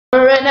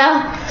right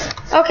now.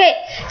 Okay,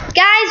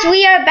 guys,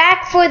 we are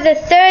back for the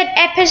third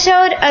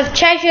episode of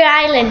Treasure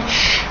Island,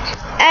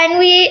 and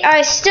we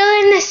are still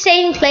in the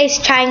same place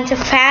trying to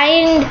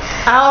find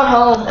Our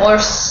home or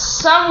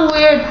some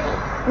weird.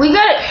 We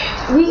got it.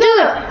 Dude,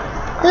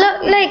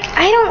 look, like,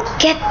 I don't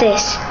get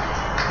this.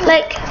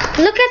 Like,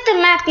 look at the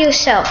map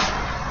yourself.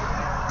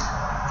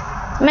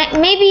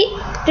 Maybe,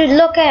 dude,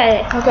 look at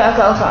it. Okay.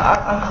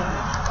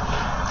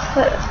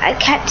 But I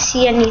can't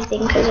see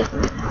anything because of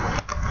my...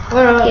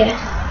 Where are you?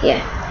 Yeah.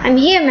 I'm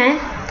here, man.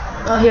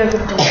 Oh, here,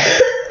 good thing.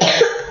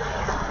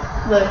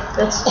 Look,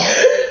 that's.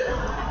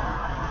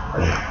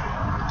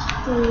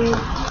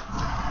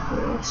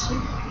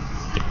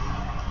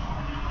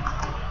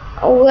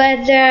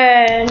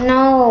 Weather,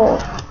 no.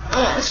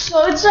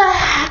 So it's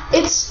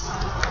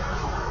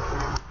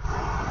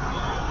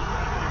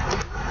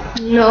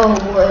no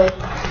way.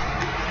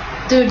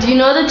 Dude, you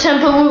know the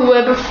temple we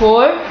were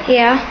before?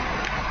 Yeah.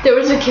 There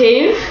was a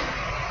cave,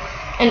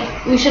 and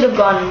we should have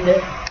gone in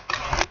there.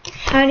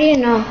 How do you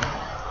know?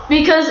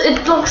 Because it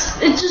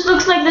just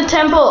looks like the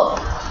temple,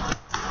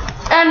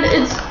 and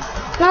it's.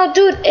 No,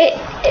 dude.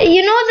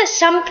 You know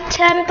some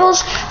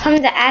temples from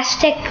the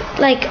Aztec,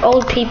 like,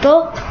 old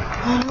people?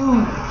 I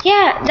know.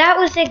 Yeah, that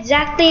was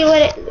exactly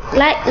what it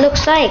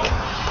looks like.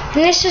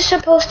 And this is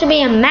supposed to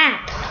be a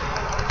map.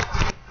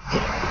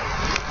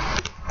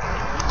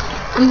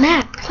 A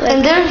map. Like,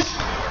 And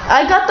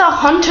I got the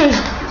hunters.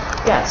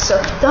 Yeah, so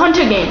the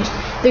hunter games.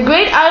 The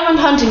Great Island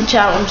Hunting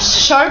Challenge.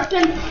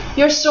 Sharpen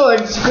your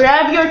swords.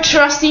 Grab your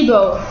trusty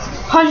bow.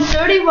 Hunt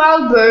 30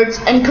 wild birds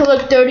and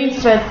collect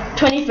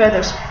 20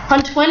 feathers.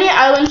 Hunt 20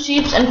 island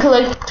sheep and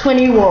collect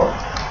 20 wool.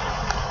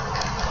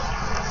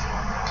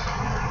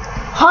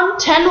 Hunt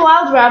 10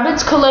 wild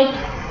rabbits, collect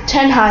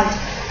 10 hides.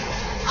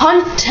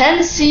 Hunt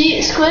 10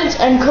 sea squids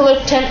and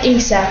collect 10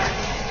 ink sacs.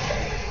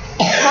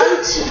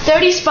 Hunt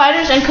 30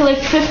 spiders and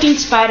collect 15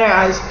 spider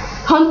eyes.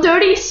 Hunt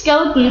 30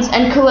 skeletons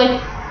and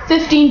collect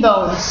 15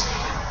 bones.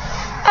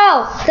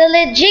 oh, the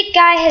legit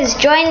guy has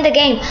joined the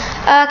game.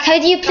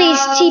 Could you please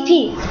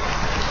TP?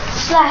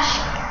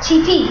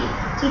 /TP.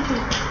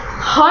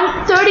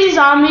 Hunt 30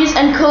 zombies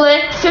and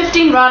collect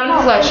 15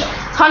 rotten flesh.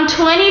 Hunt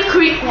 20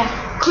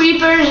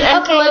 creepers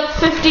and collect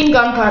 15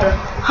 gunpowder.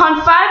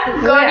 Hunt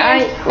 5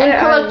 guardians and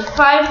collect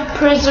 5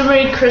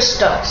 prisonary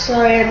crystals.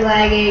 Sorry, I'm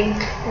lagging.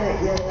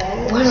 Wait, you're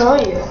lagging? Where are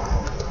you?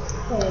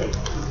 Wait.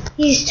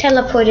 He's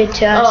teleported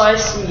to us. Oh, I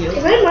see you.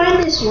 Can I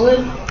mine this wood?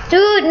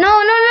 Dude, no.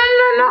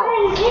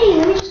 Okay,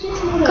 let me just get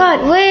some wood.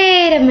 God,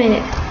 wait a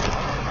minute.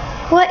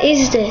 What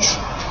is this?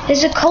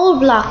 There's a coal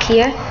block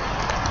here.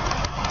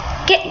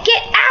 Get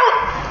out!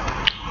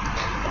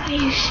 Are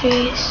you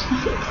serious?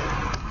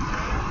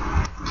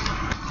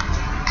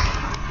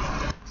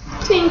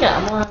 Think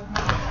I'm on.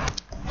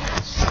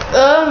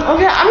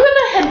 Okay, I'm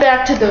gonna head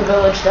back to the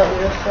village that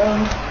we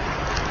found.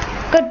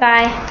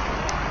 Goodbye.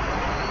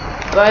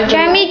 Bye,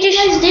 Jeremy, You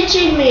guys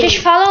ditching me. just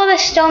follow the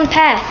stone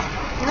path.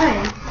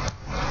 Fine.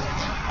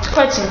 It's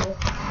quite simple.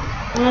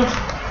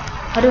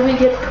 How do we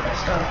get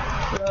stuff?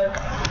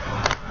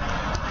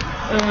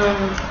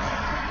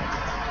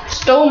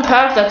 Stone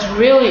path that's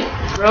really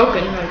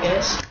broken, I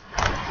guess.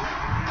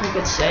 You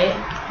could say.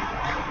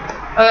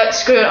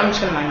 Screw it, I'm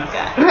just gonna mine my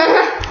cat.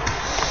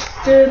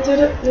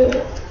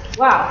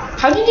 Wow,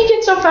 how did you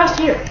get so fast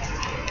here?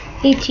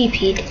 He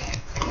TP'd.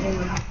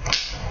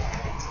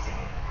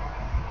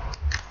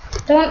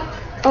 Don't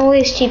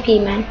always TP,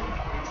 man.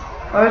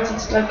 Or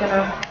it's like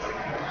gonna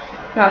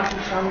not be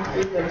fun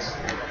because.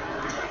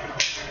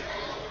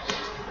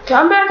 Okay,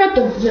 I'm back at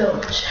the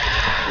village.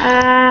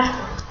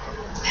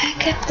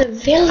 Back at the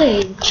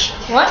village.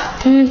 What?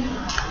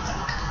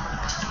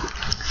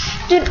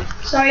 Dude,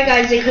 Sorry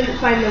guys, they couldn't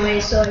find the way,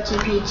 so I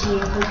TP'd to you.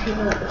 The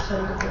people at the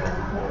front of the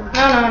room.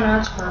 No,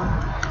 it's fine.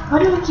 Why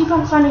do we keep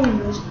on finding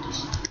music?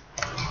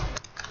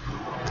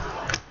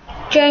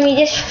 Jeremy,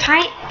 just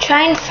try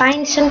and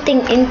find something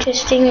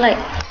interesting, like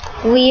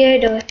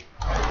weird, or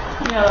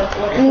Yeah, like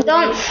what? and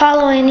don't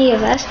follow any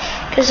of us,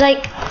 cause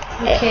like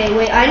Okay,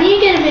 wait, I need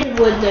to get a bit of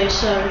wood though,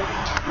 so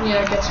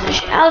Yeah, get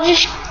some. I'll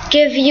just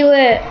give you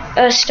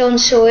a stone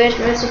sword.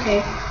 that's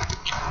okay.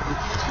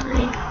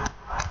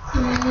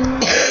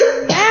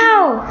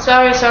 Ow!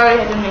 Sorry, I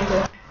didn't mean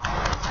to.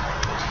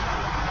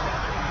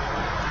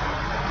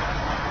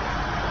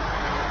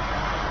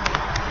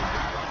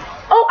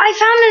 Oh, I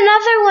found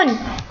another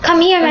one.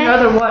 Come here, man.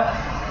 Another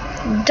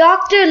what?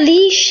 Dr.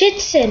 Lee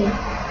Shitzen.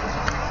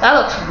 That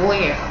looks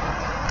weird.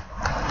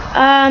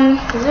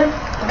 Is it?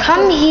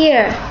 Come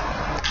here.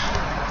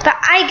 But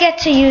I get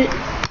to use.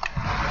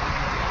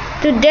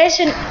 Dude, there's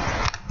an.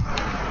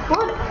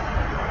 What?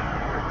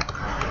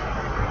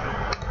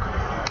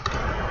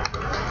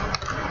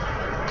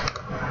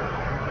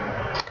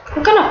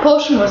 What kind of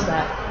potion was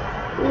that?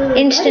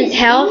 Instant What is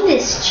health? in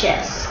this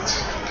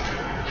chest?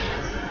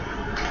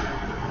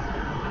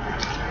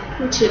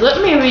 Let's see,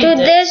 let me read Dude,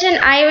 this. there's an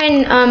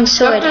iron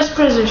sword. Doctor's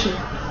precision.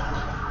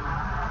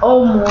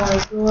 Oh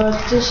my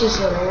god, this is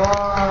a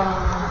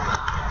lot.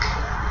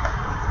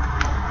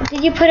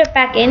 Did you put it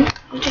back in?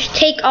 Just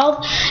take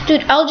all,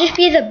 dude. I'll just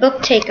be the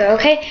book taker,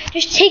 okay?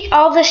 Just take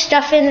all the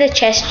stuff in the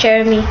chest,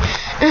 Jeremy. No,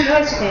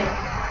 it's okay.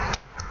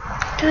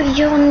 Dude,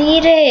 you'll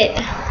need it.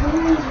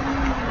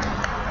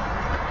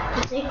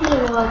 It'll take me a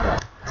while,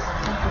 but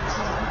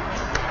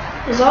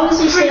as long as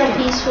you stay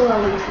peaceful,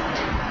 I'll leave it.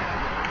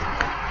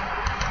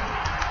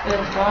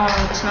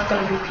 It's not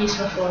gonna be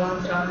peaceful for a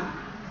long time.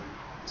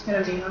 It's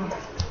gonna be long.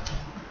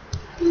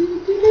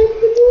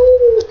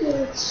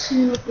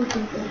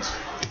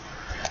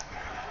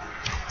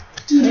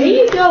 Where are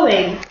you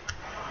going?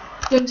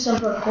 Doing some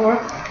parkour.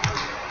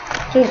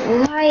 Dude,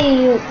 why are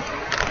you?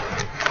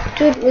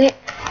 Dude, wait.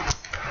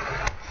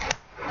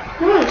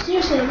 No,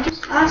 seriously, I'm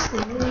just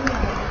asking. Where are you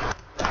going?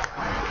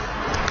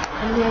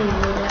 I know you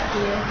know that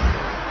here.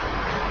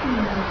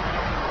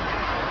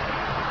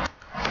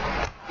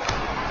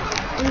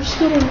 I'm just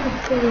getting a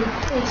pretty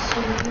place.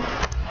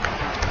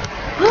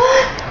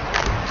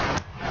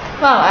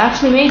 Wow, I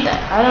actually made that.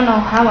 I don't know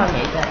how I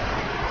made that.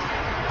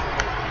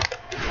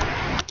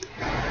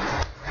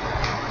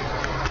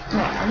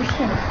 No, I'm just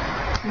gonna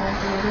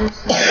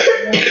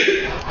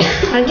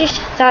I just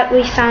thought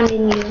we found a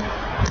new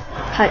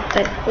hut,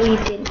 but we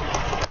didn't.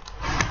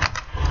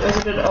 Was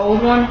it an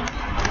old one?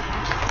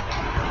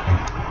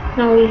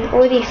 No, we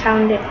already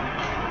found it.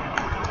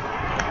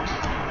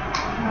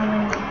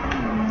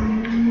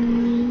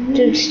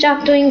 Dude,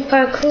 stop doing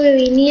parkour.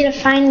 We need to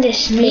find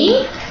this thing.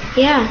 Me?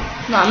 Yeah.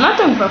 No, I'm not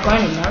doing parkour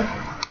anymore.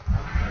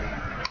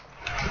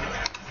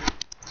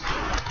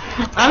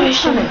 I'm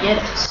just trying to get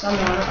it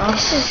somewhere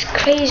else. This is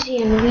crazy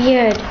and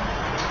weird.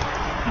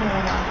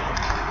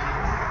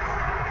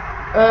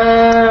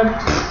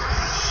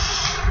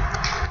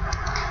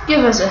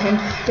 Give us a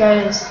hint,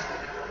 guys.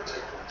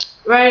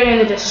 Write it in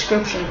the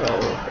description below.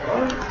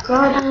 Oh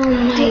God. Oh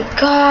my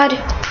God.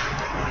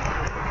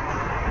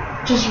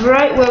 Just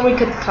right where we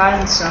could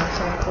find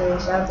something,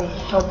 please. That'd be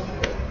helpful.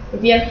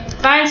 If you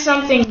find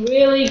something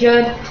really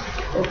good,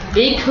 a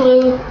big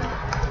clue,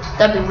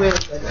 that'd be really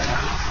good right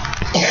now.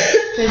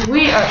 Because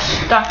we are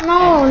stuck.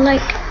 No,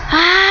 like,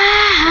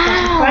 I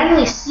can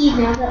finally see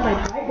now that my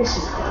brightness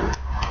is gone.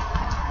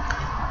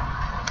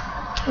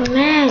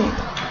 man.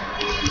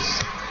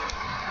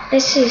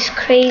 This is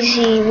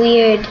crazy,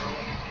 weird,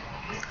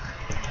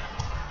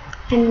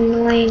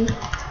 annoying.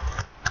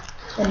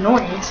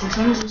 Annoying.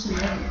 Sometimes it's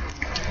annoying.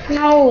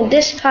 No,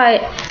 this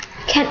part.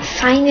 Can't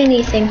find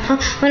anything. Huh?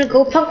 Wanna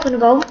go, Punk? Wanna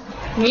go?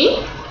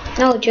 Me?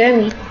 No,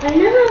 Jeremy. I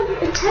never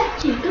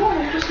attacked you. No,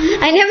 I just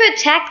moved. I never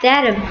attacked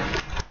Adam.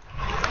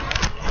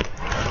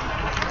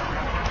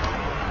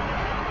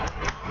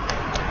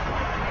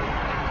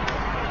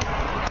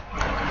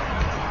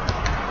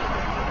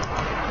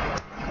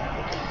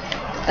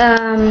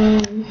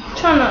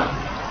 Trying to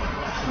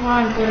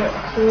find good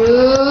at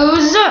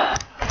cruise.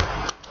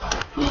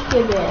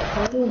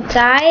 PeakeBear.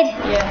 Died?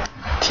 Yeah.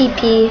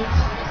 TP.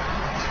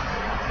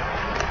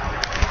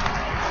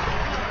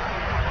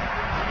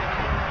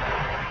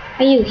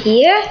 Are you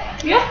here?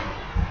 Yeah.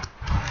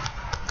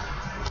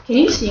 Can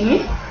you see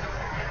me?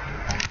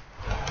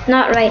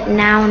 Not right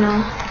now,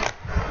 no.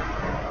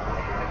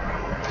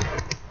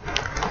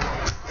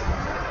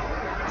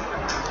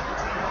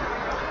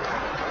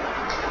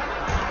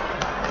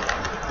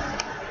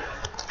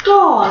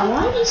 God,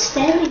 why are you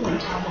standing on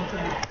top of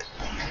that?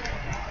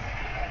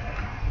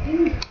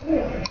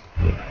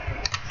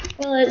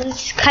 Well,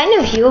 it's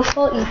kind of your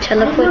fault you I know,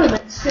 teleport.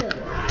 but still.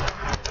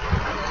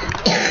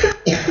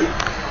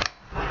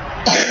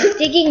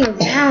 Digging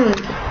around.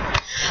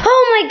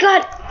 Oh my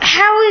God!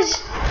 How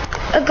is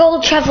a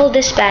gold shovel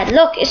this bad?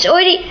 Look, it's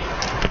already.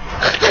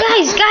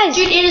 Guys!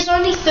 Dude, it is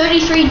only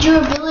 33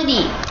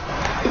 durability.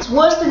 It's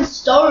worse than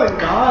stone,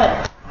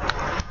 God.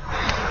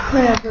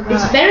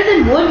 It's better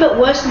than wood, but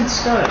worse than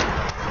stone.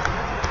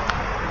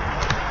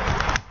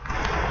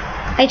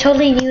 I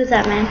totally knew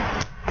that, man.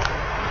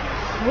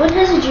 Wood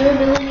has a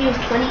durability of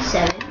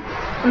 27.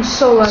 I'm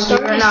so lucky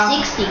Stone right is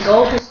now. 60.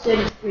 Gold is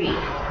 33.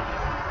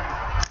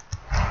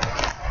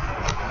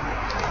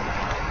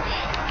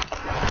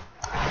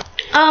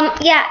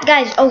 Yeah,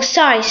 guys. Oh,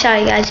 sorry,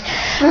 guys.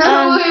 We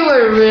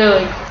were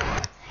really.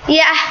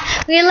 Yeah,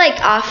 we're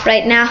like off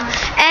right now,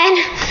 and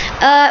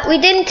we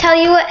didn't tell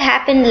you what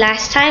happened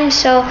last time.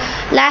 So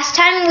last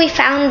time we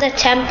found the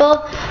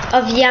temple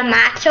of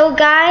Yamato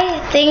guy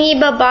thingy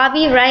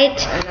babobby, right?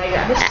 And I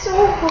got this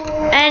so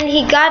cool. And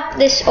he got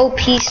this OP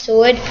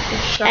sword,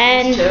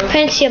 and too.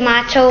 Prince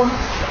Yamato,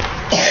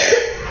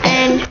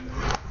 and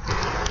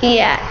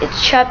yeah,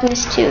 it's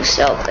sharpness too.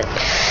 So, but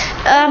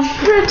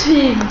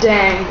Pretty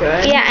dang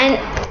good. yeah, and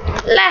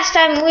last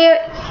time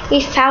we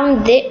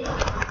found it.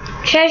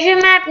 Treasure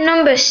map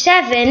number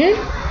 7.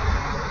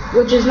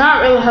 Which is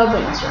not really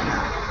helping us right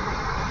now.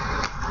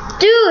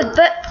 Dude,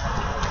 but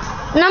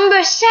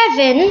number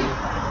 7.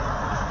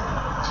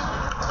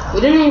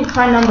 We didn't even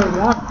find number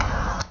 1.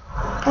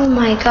 Oh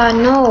my God,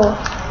 no.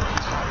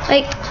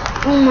 Like,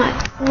 oh my,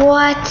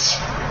 what?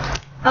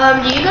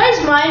 Do you guys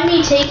mind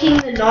me taking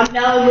the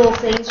non-valuable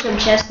things from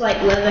chests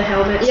like leather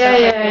helmets? Yeah.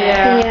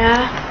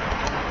 Yeah.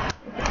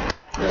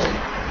 Good.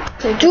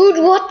 Dude,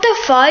 what the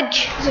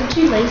fudge? Because I'm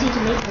too lazy to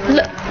make one.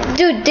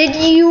 Dude, did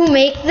you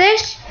make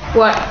this?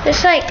 What?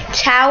 This like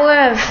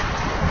tower of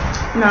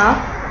No.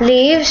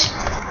 leaves.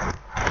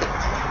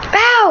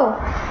 Ow!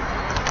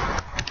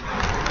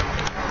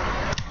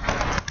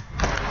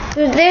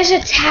 Dude, there's a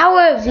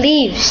tower of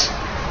leaves.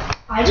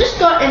 I just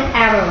got an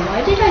arrow.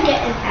 Why did I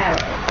get an arrow?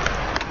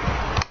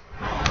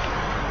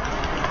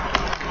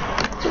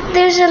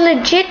 There's a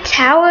legit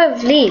tower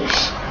of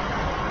leaves.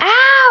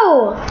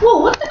 Ow! Whoa,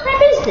 what the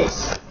crap is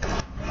this?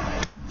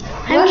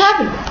 What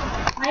happened?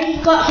 I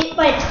got hit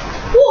by...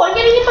 Whoa, I'm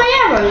getting hit by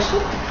arrows.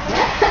 What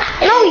the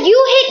crap? No,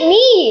 you hit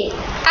me.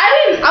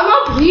 I'm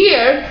up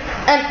here,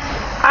 and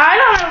I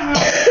don't have...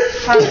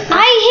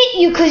 I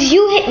hit you because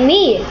you hit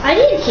me. I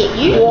didn't hit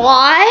you.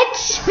 What?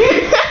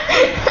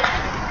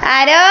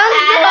 Adam?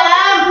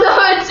 No,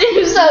 it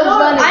seems so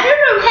funny. I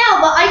don't know how,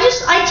 but I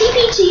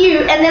TP'd to you,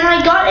 and then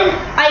I got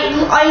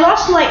I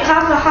lost like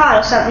half a heart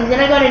or something. Then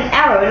I got an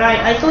arrow, and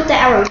I thought the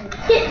arrow would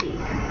hit me.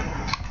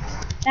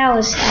 That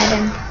was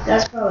Adam.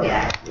 That's probably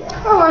Adam. Yeah.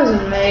 That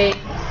wasn't me.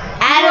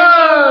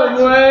 Adam.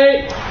 Whoa,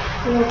 wait.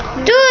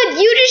 Dude,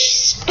 you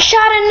just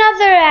shot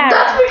another arrow.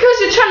 That's because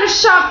you're trying to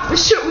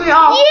shoot me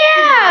off.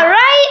 Yeah,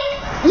 right?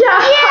 Yeah.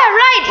 Yeah,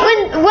 right.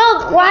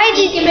 Why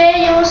did you...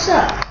 PeakeBear, what's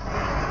up?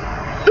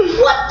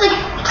 What the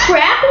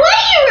crap? Why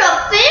are you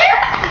up there?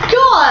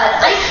 God,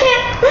 I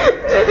can't.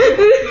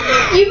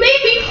 You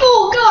made me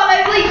fall. God, I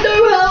have like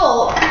no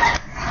help.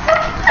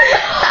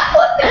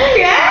 What the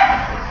crap?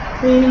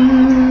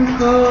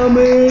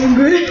 Incoming.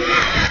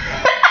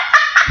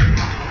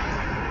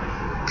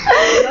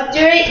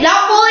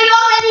 Not falling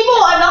off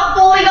anymore. I'm not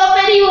falling off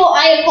anymore.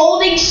 I am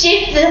holding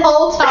shift the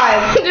whole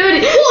time.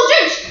 Dude. Whoa,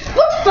 James!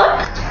 What the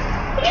fuck?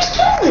 You just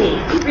killed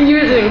me.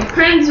 Using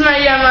Prince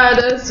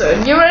Yamada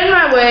sword. You were in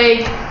my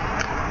way.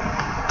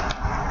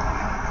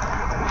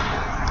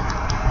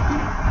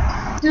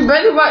 Dude,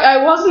 by the way, I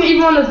wasn't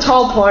even on the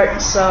tall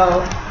part,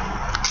 so.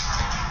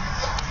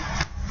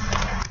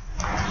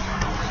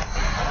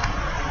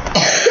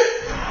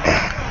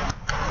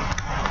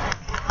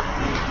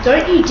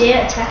 Don't you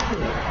dare attack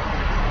me.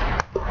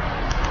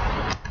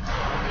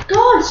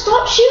 God,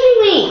 stop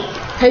shooting me.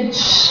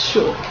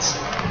 Headshot.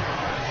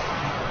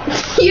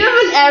 You have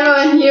an arrow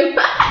in you.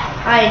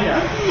 I know.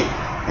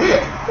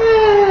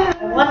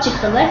 I want to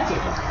collect it.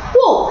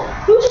 Whoa,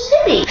 who just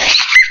hit me?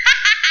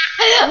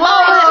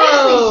 Whoa.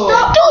 Seriously,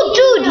 stop.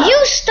 Dude, you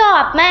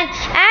stop, man.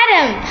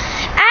 Adam,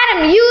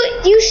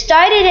 you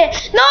started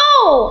it.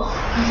 No!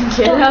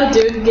 Get out,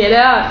 dude, get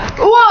out.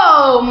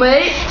 Whoa,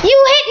 mate.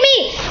 You hit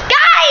me!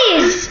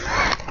 Guys!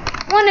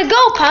 Wanna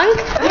go, punk?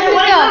 I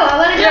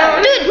let it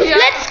go. Dude, Yeah.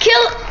 let's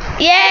kill...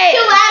 Yay!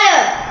 Kill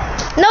Adam.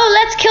 No,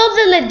 let's kill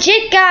the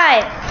legit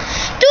guy.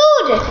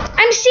 Dude,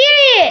 I'm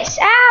serious.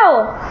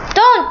 Ow.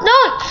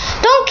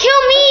 Don't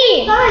kill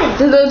me. Fine.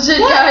 The legit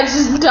guy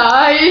just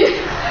died.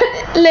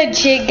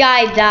 Legit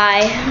guy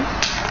die.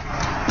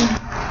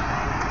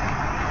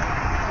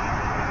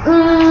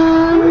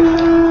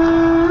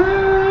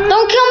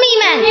 Don't kill me,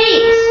 man.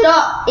 Hey,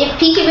 stop. If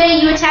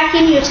PeakeBear, you attack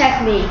him, you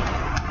attack me.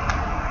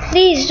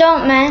 Please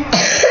don't, man. Dude,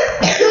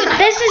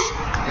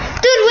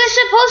 we're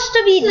supposed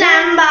to be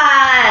done.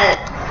 Sambal.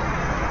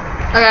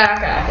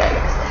 Okay.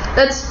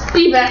 Let's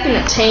be back in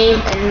a team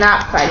and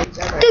not fight each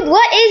other. Dude,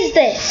 what is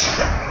this?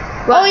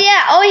 What? Oh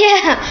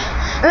yeah.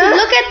 Dude,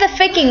 look at the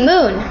freaking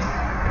moon.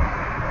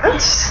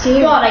 That's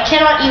scary. God, I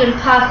cannot even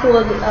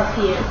parkour up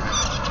here.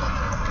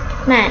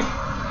 Man.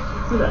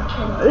 Dude, I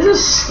cannot. This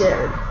is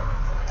scary.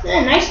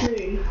 Yeah, nice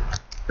moon.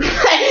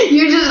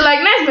 You're just like,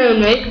 nice moon,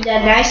 mate.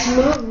 Yeah, nice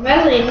moon.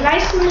 Really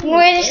nice moon.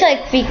 We're just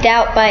like freaked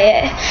out by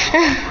it.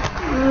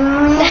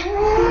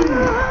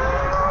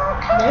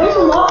 There is a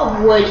lot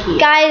of wood here.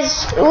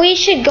 Guys, we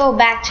should go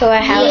back to our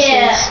houses.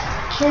 Yeah.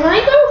 Can I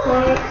go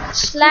home?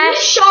 You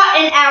shot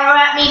an arrow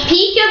at me,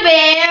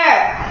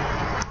 PeakeBear.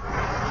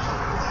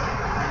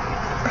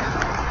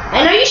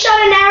 I know you shot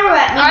an arrow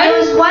at me. There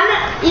was one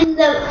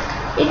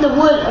in the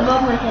wood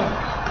above my head.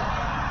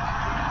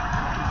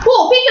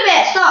 Whoa,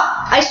 PeakeBear,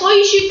 stop! I saw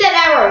you shoot that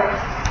arrow.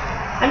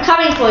 I'm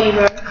coming for you,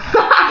 bro.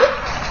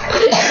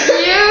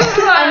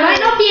 I might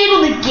not be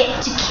able to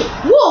get to kill.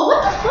 Whoa,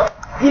 what the fuck?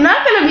 You're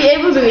not gonna be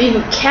able to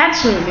even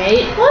catch me,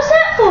 mate. What's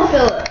that for,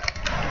 Philip?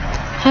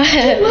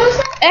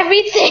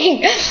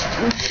 Everything.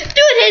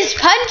 Dude, his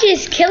punch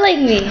is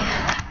killing me.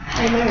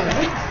 I know,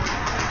 right?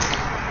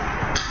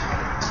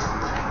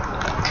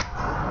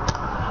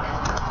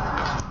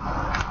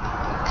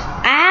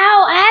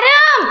 Ow,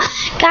 Adam!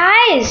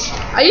 Guys,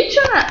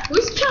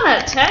 Who's trying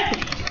to attack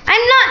me?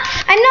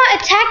 I'm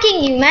not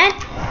attacking you, man.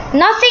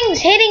 Nothing's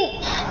hitting.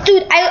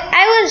 Dude,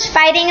 I was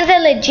fighting the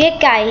legit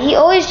guy. He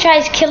always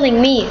tries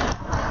killing me.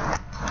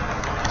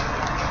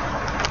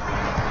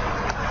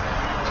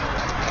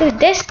 Dude,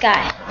 this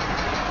guy.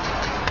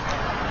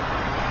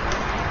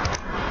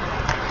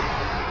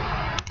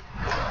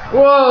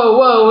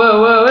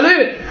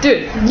 Whoa,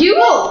 dude,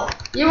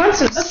 you want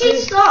some? Okay,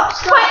 stop.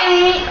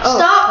 Fighting me. Oh,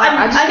 Stop, I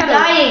I'm just gotta-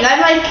 dying.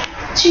 I'm like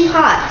too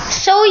hot.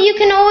 So you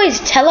can always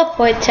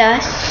teleport to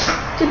us.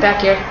 Get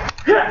back here.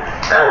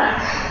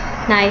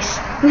 Nice.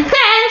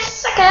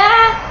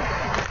 Sucker!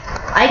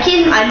 I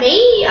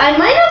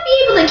might not be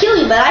able to kill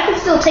you, but I can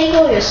still take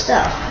all your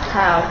stuff.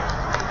 How?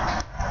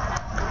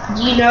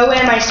 Do you know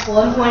where my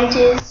spawn point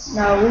is?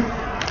 No.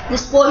 The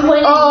spawn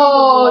point is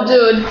Oh, in the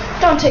water. dude.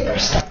 Don't take our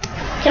stuff.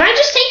 Can I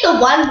just take the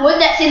one wood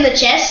that's in the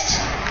chest?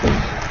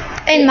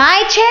 In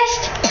my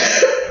chest?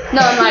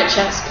 No, in my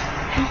chest.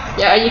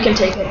 Yeah, you can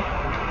take it.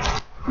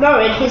 No,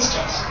 in his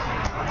chest.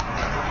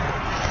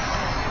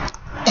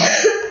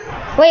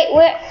 Wait,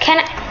 where can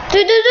I?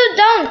 Dude,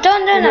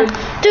 don't, no.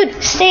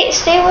 Dude, stay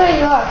where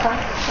you are. Huh?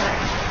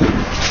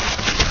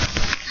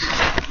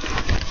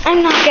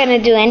 I'm not gonna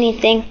do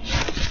anything.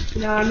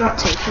 No, I'm not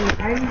taking it.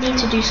 I need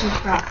to do some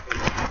crap.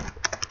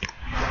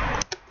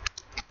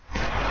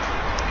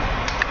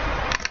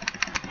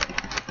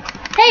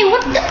 Hey,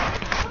 what the?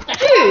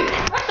 Dude!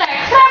 What the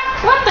crap?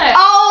 What the?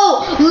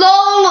 Oh,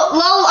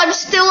 lol, I'm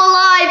still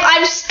alive.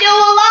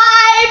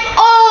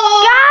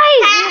 Oh,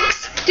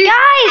 Guys!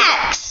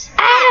 Guys!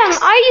 Adam,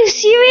 are you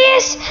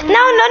serious?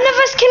 Now none of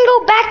us can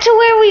go back to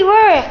where we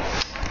were.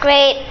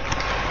 Great.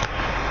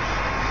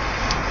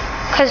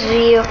 Because of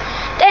you.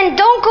 Then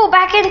don't go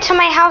back into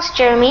my house,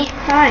 Jeremy.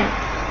 Fine.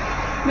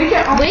 Make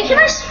it Where can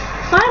I?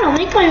 Fine, I'll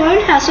make my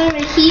own house over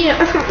here.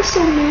 I'm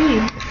so mean.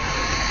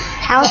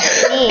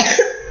 House me.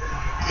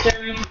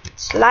 Jeremy,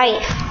 It's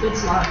life.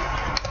 it's not.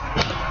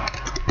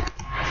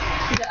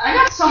 I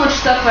got so much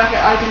stuff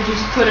I can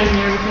just put in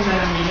here because I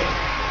don't need it.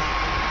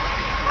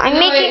 I'm No,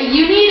 making. wait,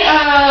 you need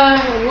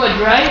wood,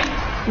 right?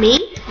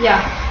 Me?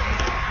 Yeah.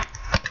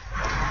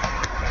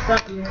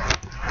 Thank you.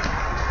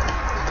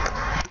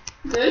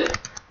 Good?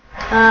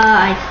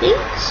 I think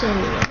so,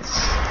 yes.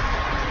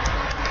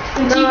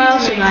 No, I'll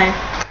survive.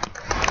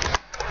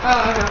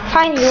 Oh, okay.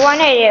 Fine, you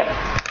wanted it.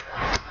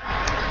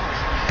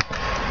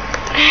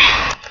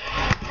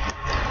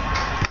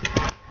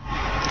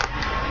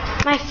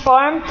 My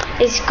farm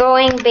is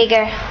growing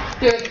bigger.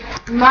 Dude,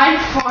 my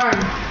farm.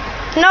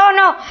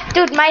 No,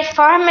 dude, my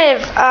farm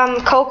is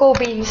cocoa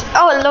beans.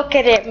 Oh, look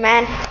at it,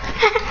 man.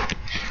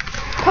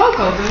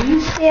 Cocoa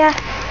beans? Yeah.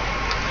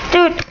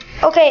 Dude,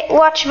 okay,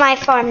 watch my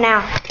farm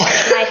now.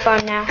 My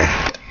farm now.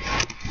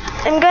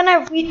 I'm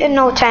gonna read in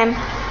no time.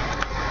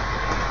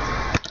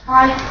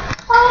 Hi.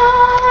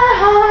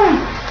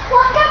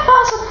 What can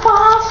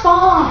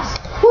pass?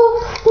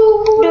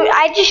 Dude,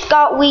 I just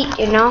got wheat,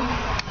 you know.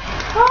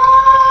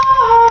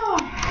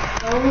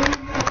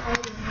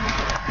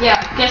 Yeah,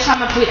 guess how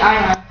much wheat I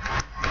have?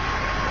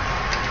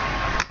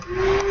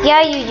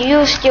 Yeah, you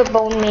used your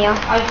bone meal.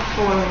 I have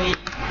 4 wheat.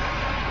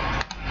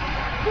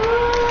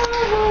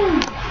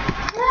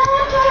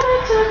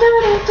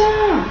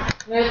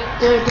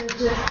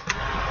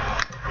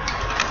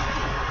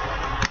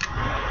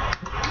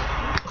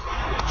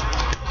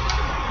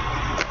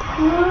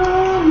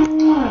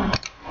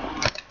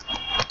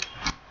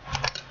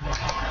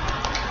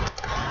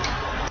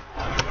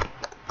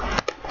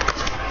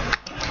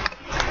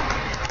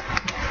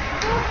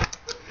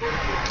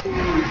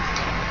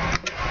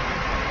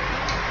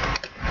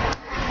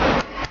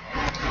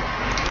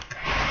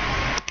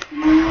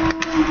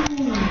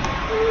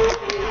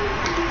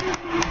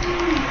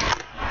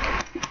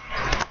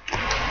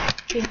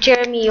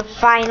 Jeremy, you're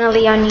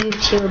finally on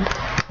YouTube.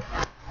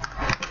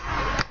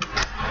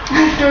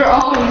 After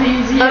all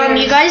these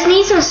years. You guys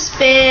need some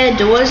spare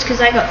doors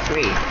because I got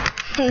 3.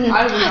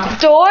 I don't know.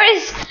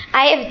 Doors?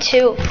 I have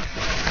 2.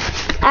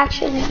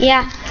 Actually,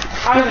 yeah.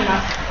 I don't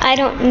know. I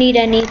don't need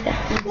any.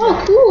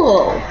 Oh,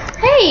 cool.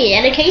 Hey,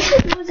 and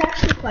acacia was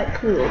actually quite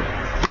cool.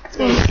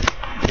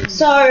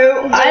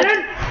 So, I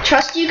don't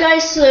trust you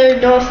guys, so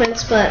no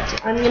offense, but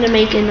I'm gonna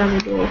make another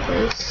door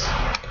first.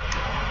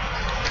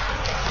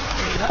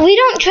 We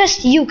don't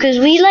trust you because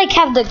we like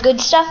have the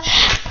good stuff.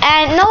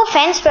 And no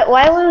offense, but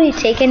why would we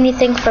take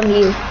anything from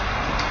you?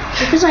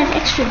 Because I have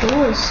extra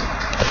doors.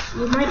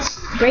 You might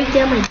break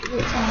down my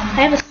doors.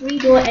 I have a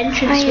 3-door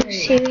entrance. Are you area.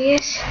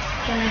 serious?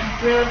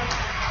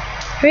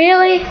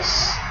 Really?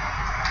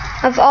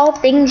 Of all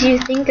things, you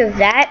think of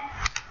that?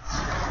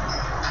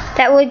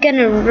 That we're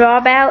gonna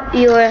rob out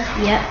your...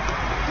 Yep.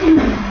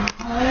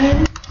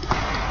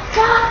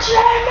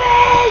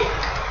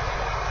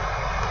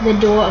 The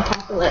door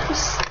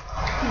apocalypse.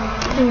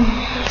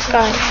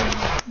 God,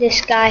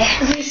 this guy.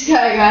 This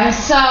guy, guys,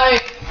 sorry.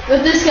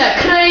 But this guy,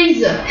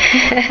 crazy.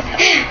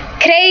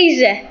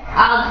 Crazy.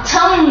 I'm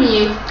telling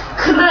you,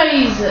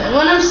 crazy.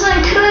 When I'm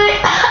saying crazy.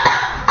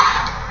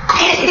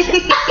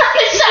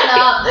 Shut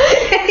up.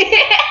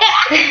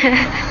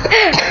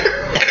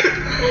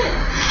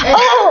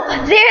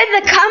 Oh, there's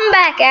the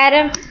comeback,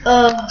 Adam.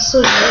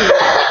 So good.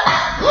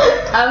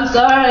 I'm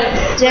sorry.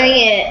 Dang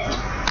it.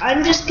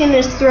 I'm just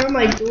gonna throw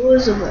my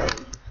doors away.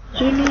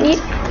 Who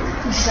needs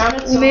You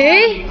sounded so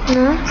me? happy.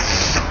 No.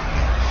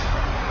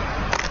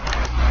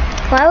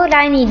 Why would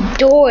I need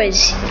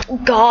doors?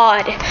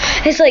 God.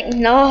 It's like,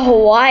 no,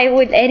 why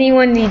would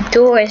anyone need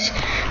doors?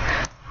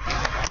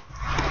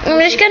 I'm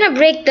just gonna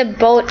break the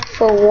boat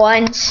for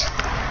once.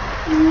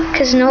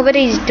 Because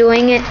nobody's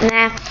doing it.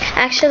 Nah.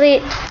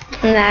 Actually,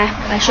 Nah.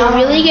 I should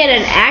really get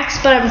an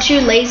axe, but I'm too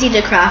lazy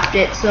to craft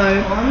it,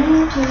 so.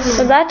 1, 2,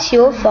 So that's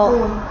your fault.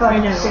 4,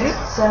 5, 6,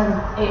 7,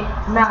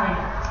 8,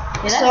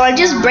 9. So I'm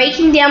just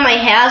breaking down my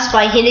house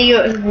by hitting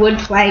it with wood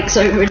planks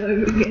over and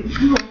over again.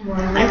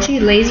 I'm too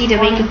lazy to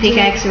make a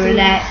pickaxe or an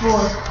axe.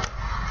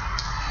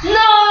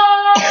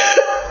 No!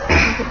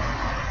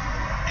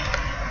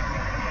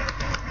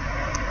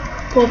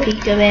 Poor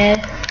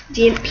PeakeBear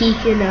didn't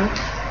peek enough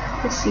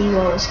to see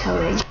what was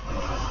coming.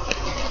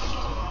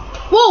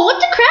 Whoa, what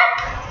the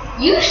crap?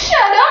 You shut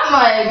up,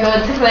 my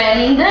good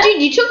friend.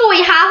 Dude, you took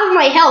away half of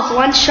my health,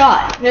 one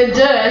shot. No,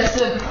 duh, it's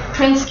the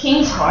Prince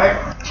King's heart.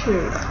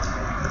 True.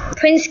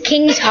 Prince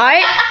King's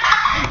heart?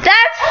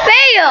 That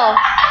fail!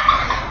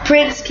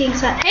 Prince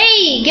King's heart.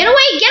 Hey, get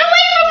away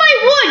from my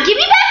wood! Give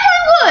me back my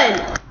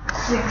wood!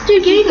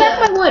 Dude, give me back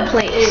my wood,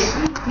 please.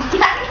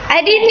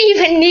 I didn't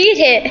even need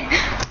it.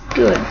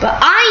 Good, but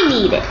I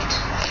need it.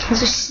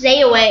 So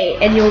stay away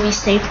and you'll be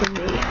safe from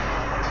me.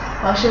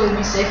 How should we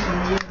be safe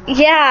from you?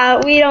 Yeah,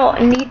 we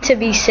don't need to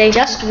be safe.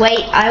 Just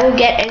wait, I will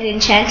get an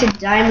enchanted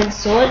diamond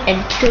sword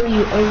and kill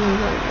you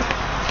only.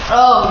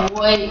 Oh,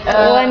 wait.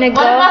 Wanna what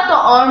go? about the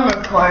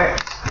armor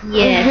part?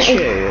 Yeah,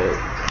 true.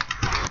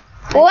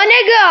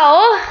 Wanna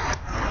go?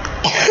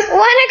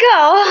 Wanna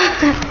go?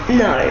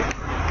 No.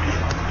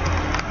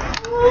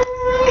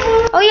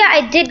 Oh yeah,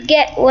 I did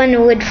get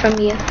one wood from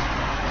you.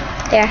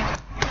 There.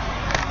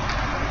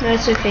 No,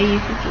 it's okay, you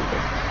can keep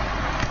it.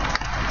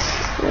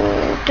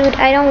 Dude,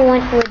 I don't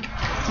want wood.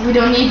 We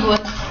don't need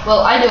wood. Well,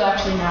 I do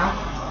actually now.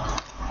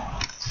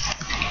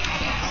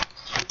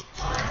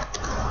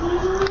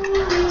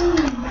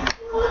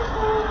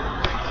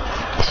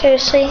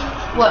 Seriously?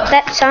 What?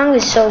 That song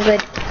is so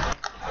good.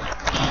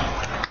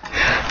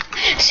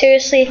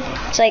 Seriously,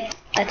 it's like,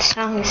 that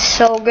song is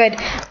so good.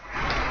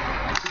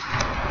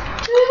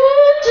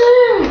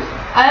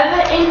 I have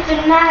an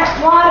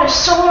infinite water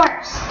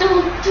source.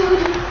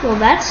 Well,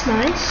 that's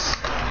nice.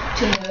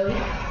 To know.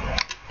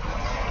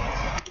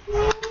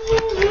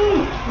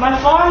 My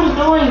farm's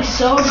doing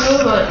so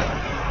good.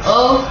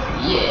 Oh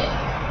yeah.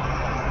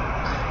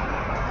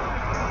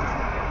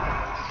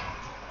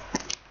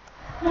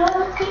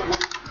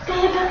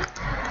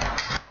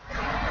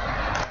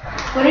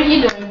 What are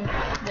you doing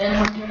then,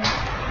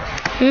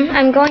 Hunter?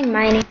 I'm going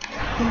mining.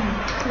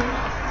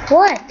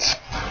 What?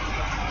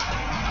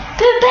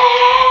 The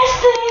best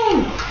thing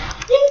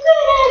you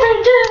could ever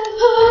do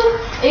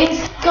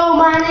is go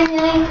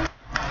mining.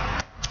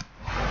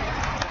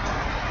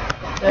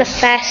 The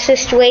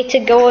fastest way to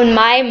go in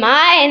my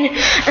mine.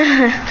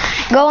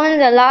 Go in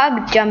the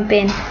log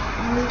jumping.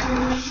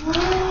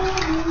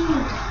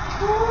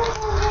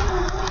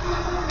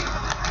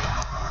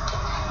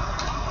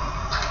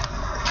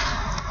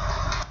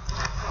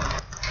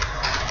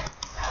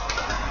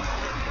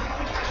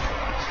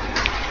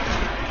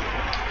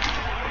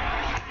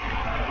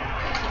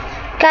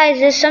 Guys,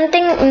 there's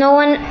something no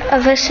one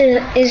of us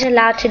is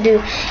allowed to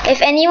do.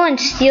 If anyone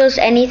steals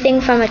anything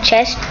from a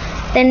chest,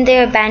 then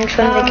they're banned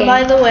from the game.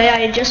 By the way,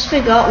 I just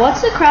forgot.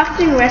 What's the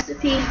crafting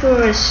recipe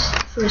for a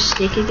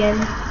stick again?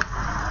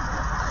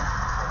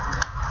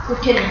 We're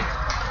kidding.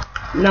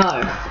 No,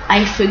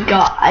 I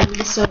forgot. I'm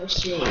so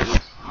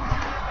ashamed.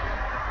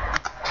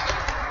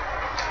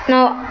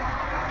 No,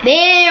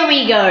 There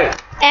we go.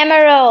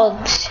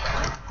 emeralds.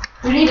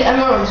 We need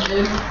emeralds,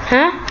 dude.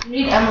 Huh?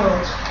 We need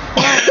emeralds.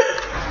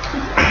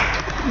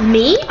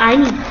 Me? I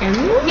need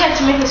emeralds? Yeah,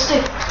 to make a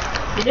stick.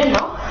 You didn't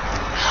know?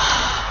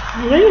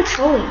 I know you're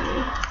trolling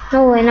me.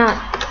 No, we're not.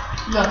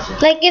 No, it's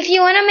just. Like, if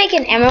you want to make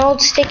an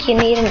emerald stick, you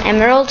need an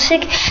emerald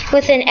stick.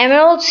 With an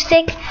emerald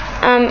stick,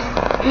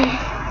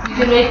 You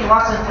can make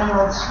lots of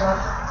emerald stuff.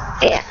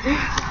 yeah.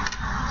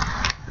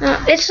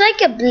 It's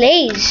like a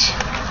blaze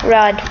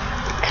rod,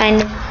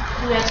 kind of.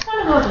 Yeah, it's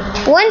kind of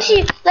good. Once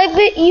you, like,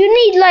 but you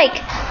need like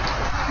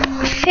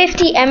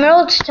 50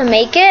 emeralds to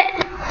make it,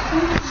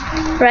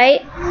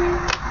 right?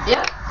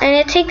 Yeah. And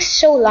it takes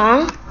so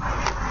long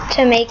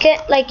to make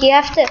it. Like, you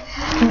have to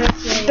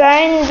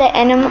burn the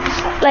animal,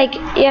 like,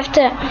 you have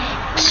to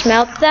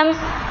smelt them.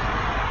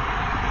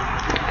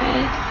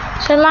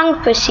 It's a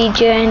long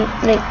procedure, and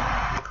like,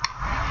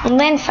 and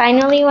then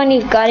finally when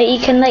you've got it, you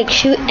can like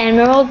shoot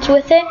emeralds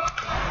with it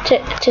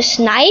to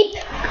snipe.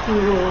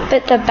 Cool.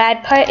 But the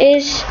bad part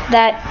is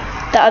that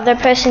the other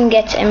person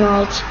gets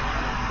emeralds.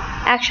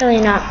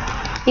 Actually not.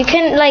 You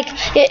can like,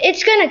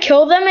 it's gonna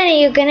kill them and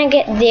you're gonna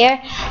get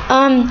their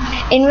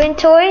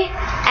inventory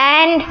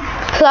and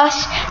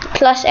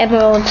plus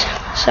emeralds.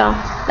 So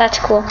that's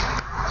cool.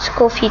 It's a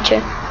cool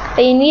feature.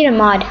 But you need a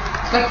mod.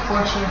 It's like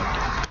fortune.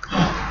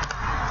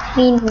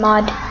 Need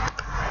mod.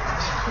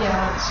 Yeah,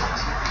 that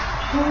sucks.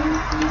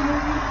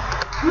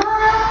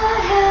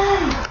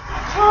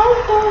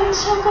 I'm doing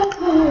so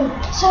good,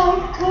 so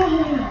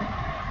good.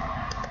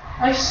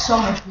 I have so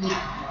much meat.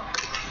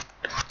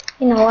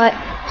 You know what?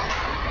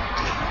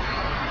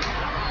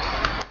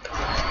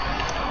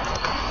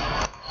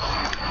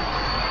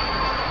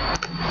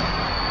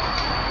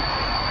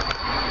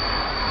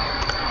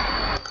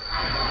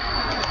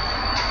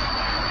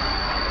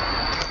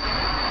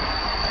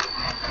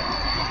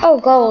 Oh,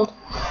 gold.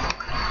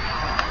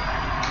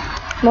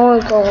 More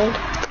gold.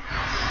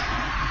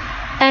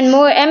 And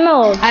more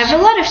emeralds. I have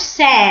a lot of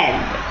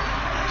sand.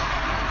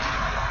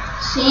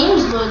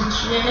 Seems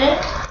legit.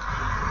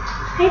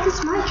 Hey,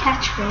 that's my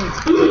catchphrase.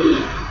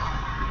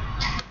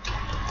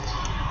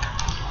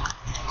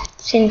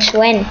 Since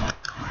when?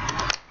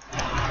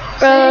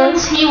 Bro.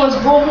 Since he was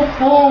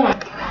born.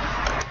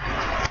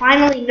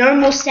 Finally, no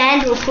more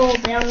sand will fall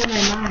down on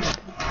my mind.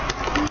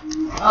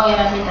 Oh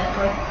yeah, I hate that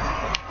part.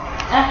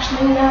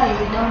 Actually, no,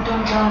 you don't.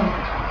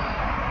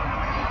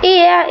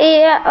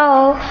 Yeah,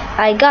 oh,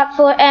 I got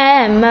 4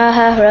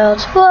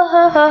 emeralds.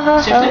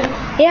 Whoa. Seriously?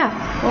 Yeah.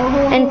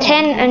 And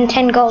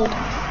 10 gold.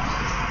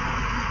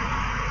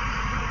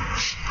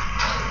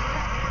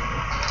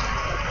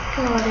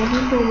 God, I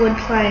need the wood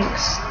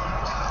planks.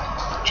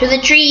 To the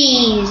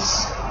trees.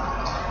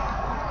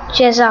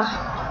 Jezza.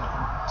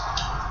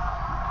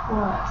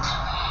 What?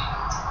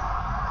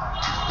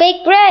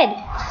 Bake bread.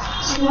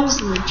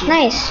 Sounds legit.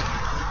 Nice.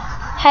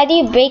 How do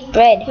you bake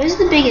bread? Where's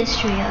the biggest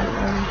tree out of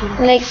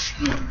here? Like,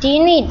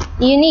 you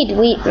need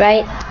wheat,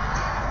 right?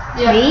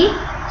 Yeah. Me?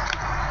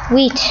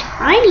 Wheat.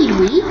 I need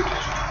wheat.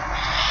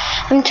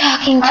 I'm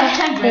talking to I have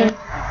 10 bread.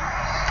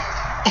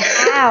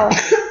 Ow.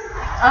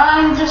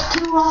 I'm just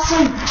too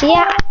awesome.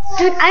 Yeah,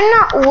 dude, I'm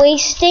not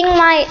wasting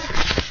my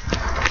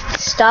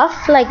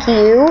stuff like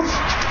you.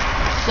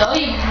 So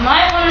you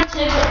might want to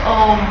take a...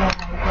 Oh my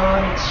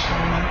god, it's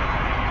storming.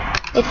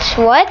 It's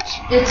what?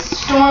 It's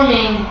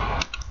storming.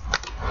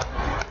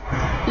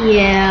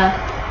 Yeah.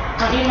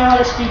 Don't you know how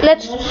to speak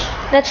Let's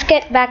English?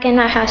 get back in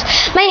our house.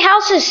 My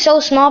house is so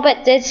small,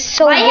 but it's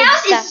so My good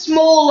house stuff. is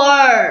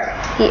smaller.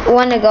 You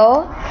wanna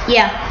go?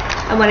 Yeah,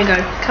 I want to go.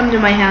 Come to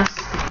my house.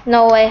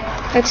 No way.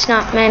 It's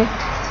not, man.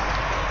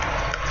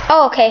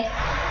 Oh, okay.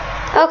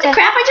 Okay.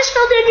 Crap, I just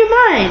fell down your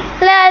mine.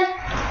 Lol.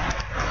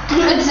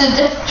 It's a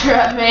death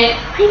trap, mate.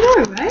 I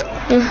know, right?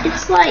 Mm.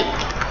 It's like...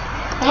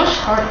 How much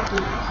heart do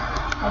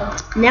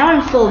you Now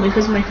I'm full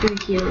because my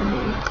food healed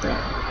me. But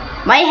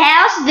my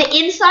house, the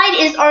inside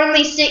is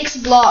only 6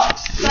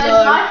 blocks. Guys,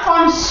 No. my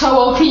farm's so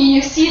OP.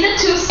 You see the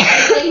 2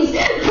 things?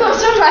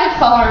 Those are my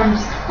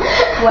farms.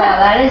 Well,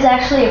 that is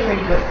actually a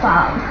pretty good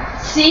farm.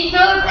 See,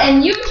 Philip?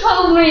 And you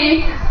told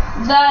me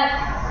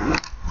that...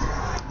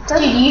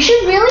 Dude, you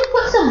should really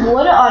put some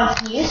wood on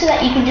here so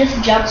that you can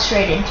just jump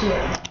straight into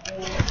it.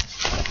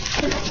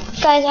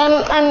 Guys,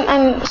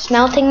 I'm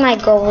smelting my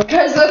gold.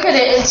 Guys, look at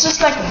it. It's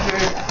just like a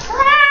bird.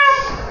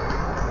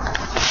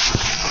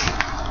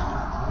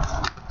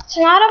 It's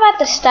not about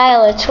the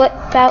style, it's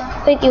about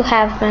what you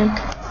have, man.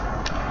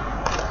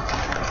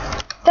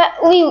 But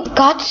we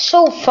got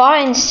so far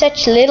in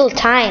such little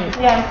time.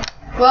 Yeah.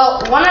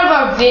 Well, one of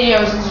our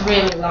videos is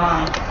really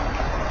long.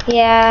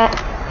 Yeah,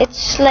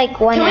 it's like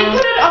 1 Can we hour.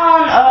 put it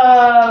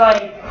on,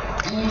 like,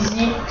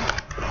 easy?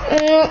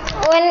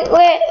 When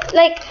we're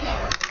like,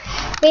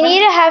 we need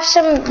to have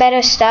some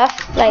better stuff.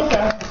 Like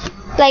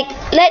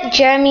let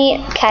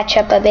Jeremy catch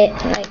up a bit.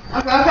 Like,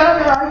 Okay.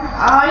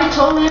 I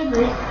totally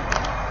agree.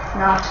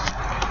 Not.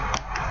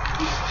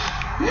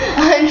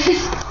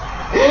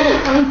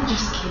 I'm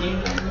just kidding.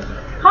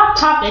 Hot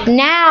topic.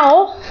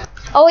 now.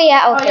 Oh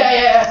yeah, Oh,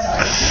 okay. yeah,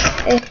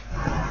 sorry.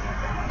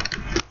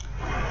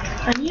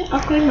 I need to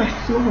upgrade my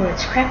floor.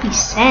 It's crappy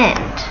sand.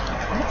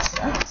 That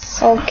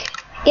sucks. Okay.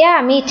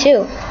 Yeah, me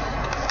too.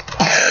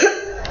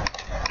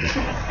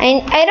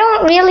 I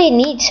don't really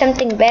need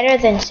something better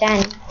than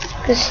sand,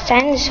 because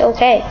sand is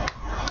okay,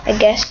 I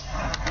guess.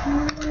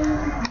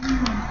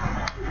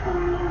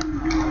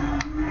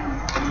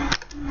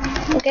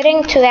 I'm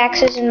getting 2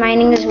 axes and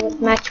mining as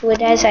much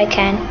wood as I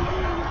can.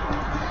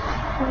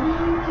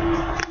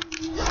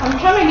 I'm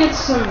trying to get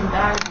some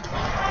diamonds.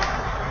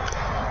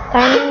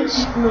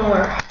 Diamonds?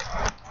 More.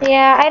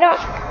 Yeah, I don't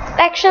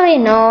actually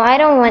no, I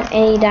don't want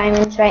any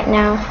diamonds right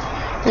now.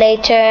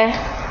 Later.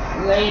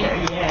 Later,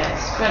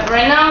 yes. But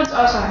right now it's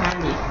also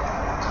handy.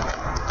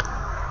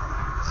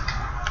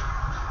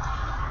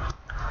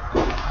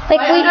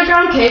 Like My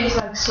underground cave is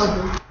like so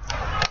big.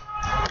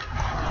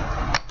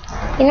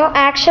 you know,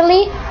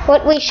 actually,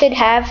 what we should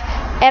have,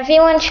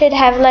 everyone should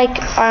have like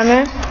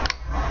armor.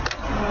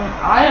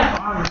 I have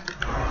armor.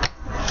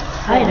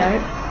 I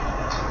don't.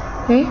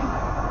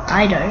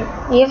 I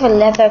don't. You have a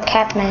leather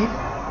cap, man.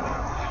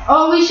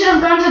 Oh, we should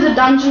have gone to the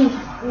dungeon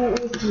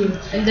with you,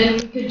 and then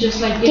we could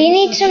just like. Do you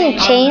need some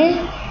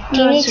chain? Do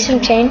you No, need it's some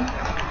okay. chain?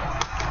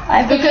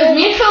 Because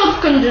me and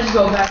Philip can just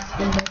go back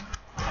to the.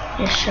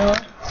 You sure?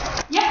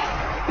 Yeah.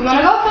 You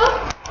wanna go,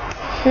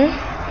 Philip?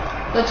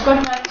 Let's go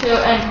back to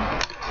and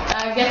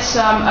get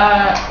some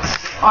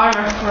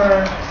armor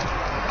for.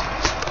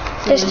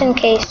 Just in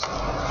case.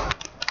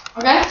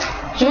 Okay.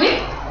 Should we?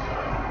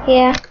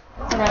 Yeah.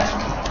 Okay.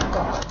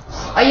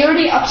 Are you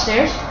already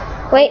upstairs?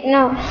 Wait,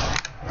 no.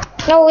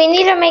 No, we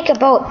need to make a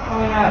boat. Oh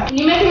my god. Can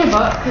you make me a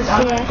boat? Because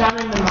I'm Yeah. down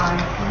in the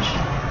mine.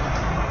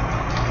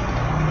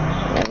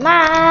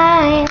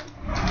 Mine.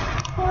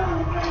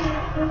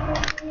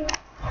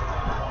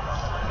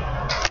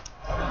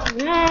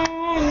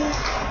 Mine.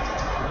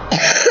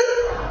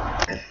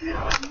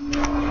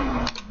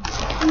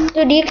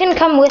 Dude, you can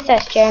come with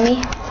us, Jeremy.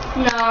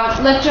 No,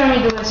 let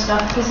Jeremy do his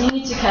stuff because he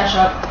needs to catch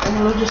up,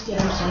 and we'll just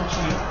get him some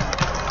train.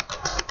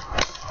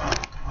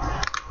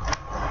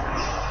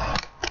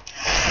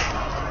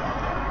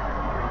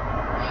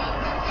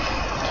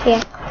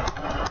 Here.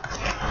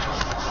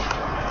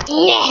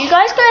 You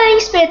guys got any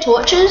spare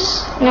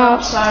torches? No,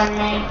 Sorry,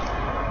 mate.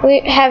 we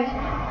have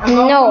I'm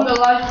going no. from the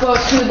lifeboat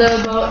to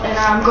the boat, and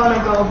I'm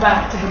gonna go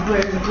back to the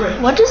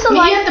bridge. What does the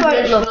Meet at the lifeboat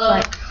bridge, look Philip.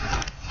 like?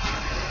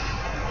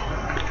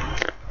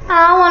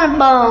 I want a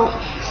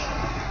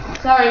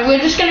boat. Sorry, we're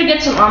just gonna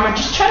get some armor.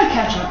 Just try to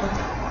catch up with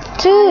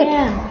it. Dude,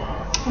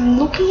 I'm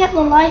looking at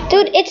the light.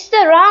 dude, it's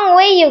the wrong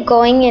way you're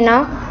going, you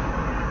know?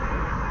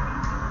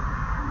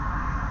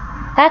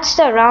 That's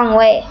the wrong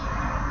way.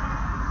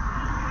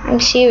 I'm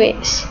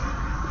serious.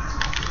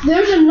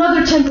 There's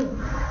another temple.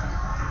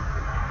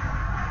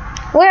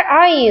 Where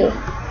are you?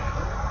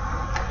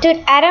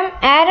 Dude, Adam,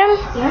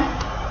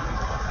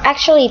 Yeah?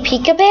 actually,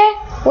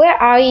 PeakeBear, where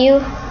are you?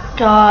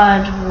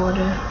 Dodge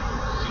water.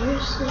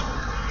 Seriously?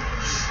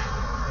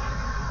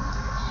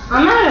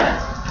 I'm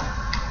at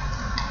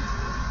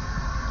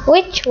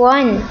Which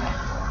one?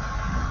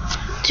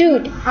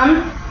 Dude,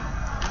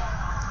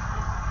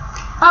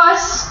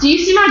 do you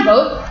see my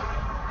boat?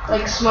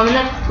 Like swimming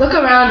it? Look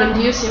around and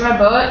do you see my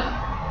boat?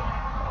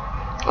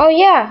 oh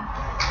yeah,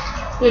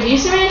 Wait, do you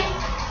see me?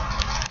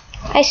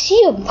 I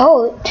see a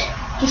boat.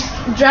 Just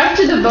drive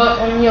to the boat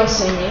and you'll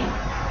see me.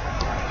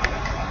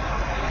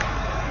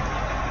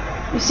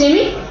 You see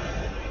me?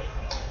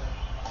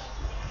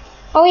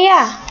 Oh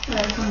yeah,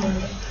 Yeah, come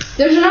on.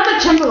 There's another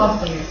temple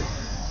up there.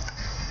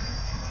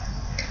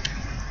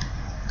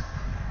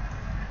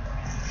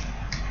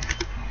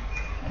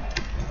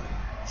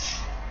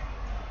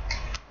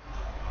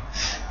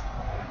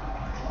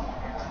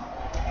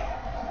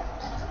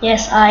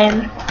 Yes, I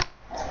am.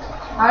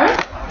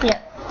 Alright? Yeah.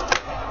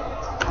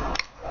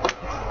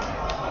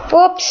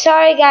 whoops,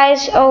 sorry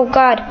guys, oh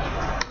god.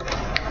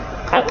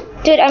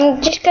 Dude,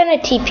 I'm just gonna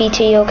TP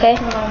to you, okay?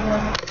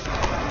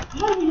 I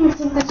don't even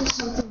think this is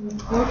something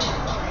important.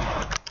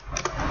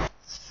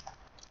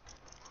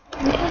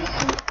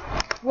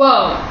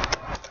 Whoa.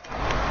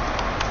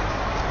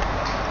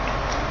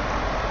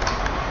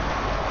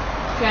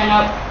 Okay, no.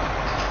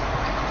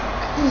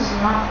 This is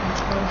not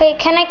important. Wait,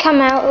 can I come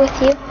out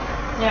with you?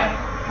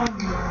 Yeah.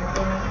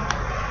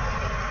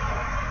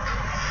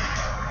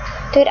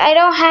 Dude, I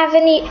don't have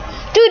any.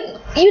 Dude,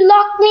 you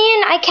locked me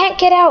in. I can't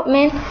get out,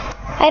 man.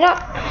 I don't.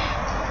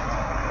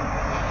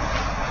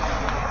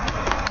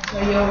 So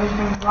you always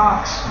bring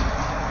rocks.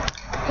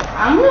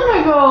 I'm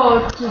gonna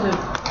go to the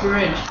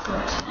bridge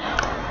first.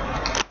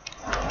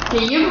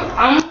 Okay,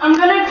 I'm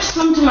gonna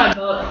swim to my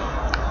boat,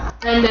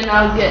 and then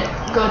I'll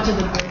go to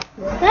the bridge.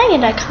 Dang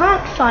it, I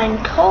can't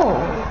find coal.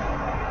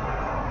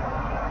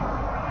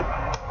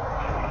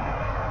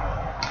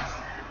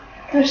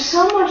 There's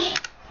so much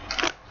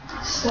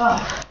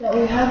stuff that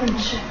we haven't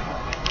checked.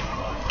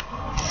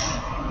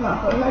 No,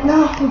 but right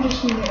now we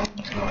just need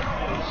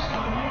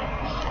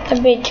A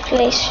bridge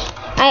place.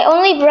 I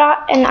only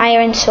brought an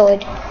iron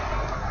sword.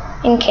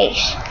 In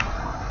case.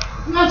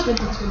 No, it's good,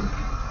 it's good.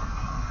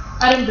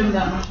 I didn't bring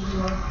that much as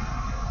well.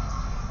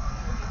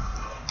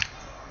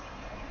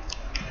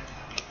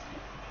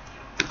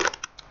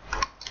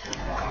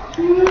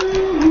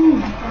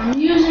 I'm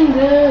using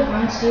the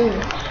ones too.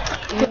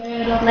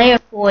 Get up. Layer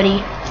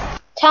 40.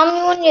 Tell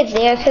me when you're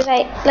there, because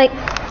I,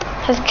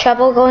 have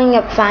trouble going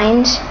up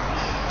vines.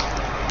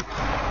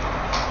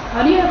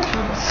 How do you have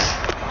trouble?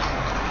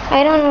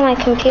 I don't know, my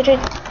computer.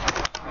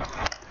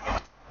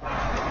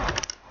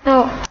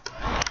 No.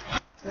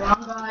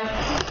 Wrong guy.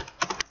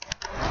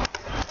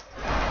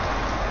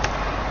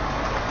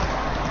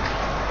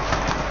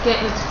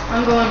 Get it.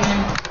 I'm going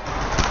in.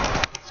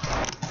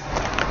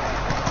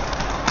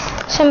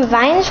 Some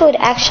vines would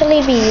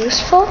actually be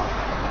useful,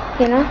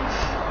 you know?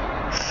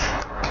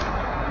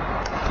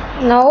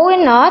 No,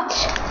 we're not.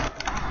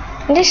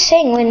 I'm just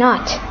saying we're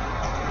not.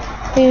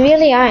 We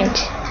really aren't.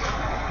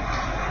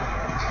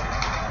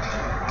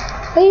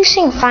 What are you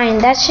saying fine?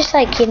 That's just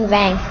like yin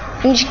bang.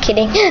 I'm just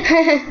kidding.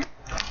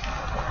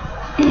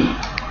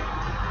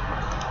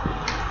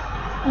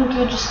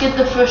 Okay, just get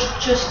the first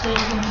chest that you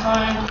can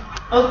find.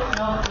 Oh,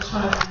 no, this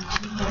one has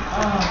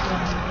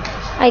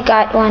I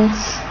got one.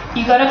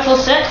 You got a full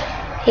set?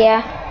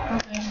 Yeah.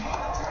 Okay.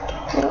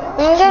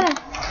 I'm gonna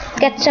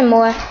get some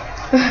more.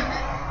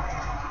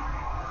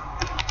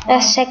 A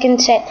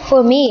second set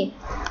for me.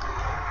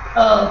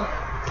 Oh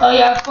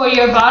yeah, for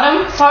your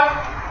bottom part?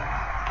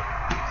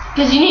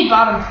 Because you need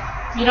bottom.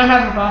 You don't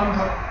have a bottom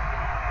part.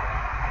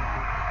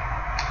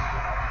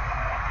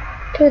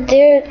 Dude,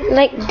 they're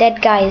like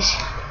dead guys.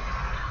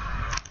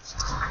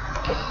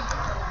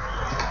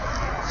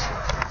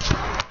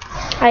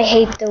 I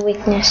hate the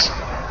weakness.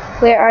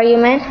 Where are you,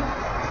 man?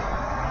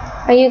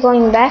 Are you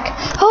going back?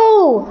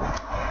 Oh!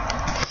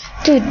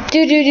 Dude.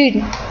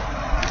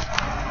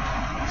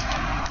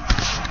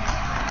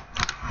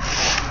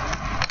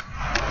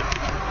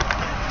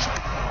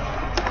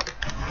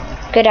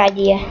 Good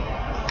idea.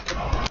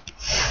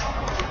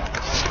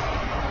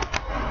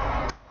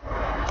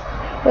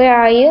 Where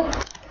are you?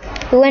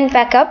 You went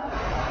back up?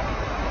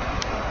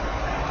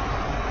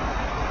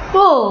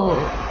 Whoa.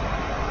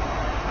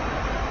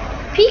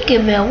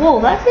 PeakeBear,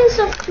 whoa, that is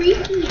a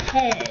freaky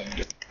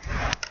head.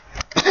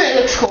 It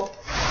looks cool.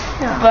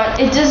 Yeah. But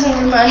it doesn't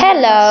remind me.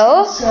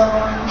 Hello. So,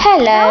 How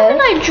Hello.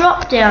 did I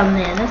drop down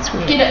there? That's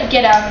weird.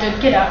 get out, dude.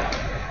 Get out.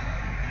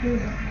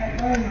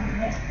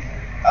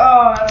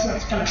 Oh, that's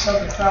not gonna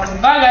solve the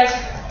problem. Bye, guys.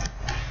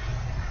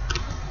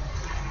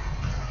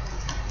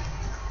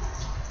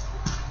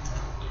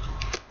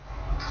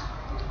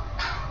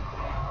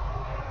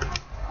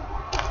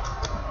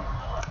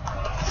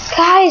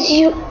 Guys,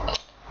 you...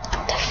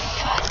 What the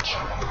fudge?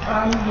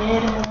 I'm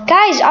getting.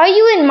 Guys, are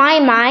you in my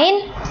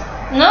mine?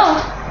 No.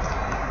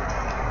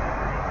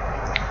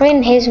 We're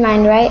in his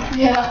mine, right?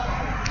 Yeah.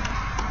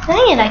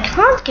 Dang it, I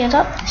can't get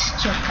up this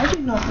jump. I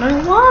do not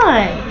know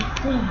why.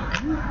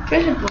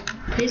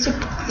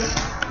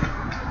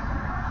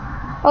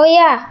 Oh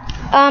yeah.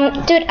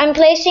 Dude, I'm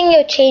placing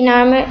your chain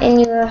armor in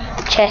your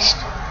chest.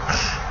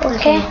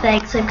 Okay?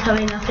 Thanks, I'm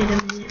coming up in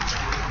a minute.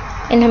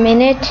 In a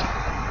minute?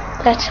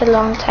 That's a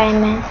long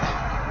time, man.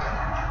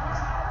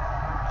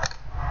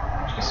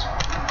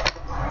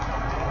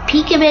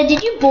 PeakeBear,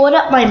 did you board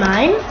up my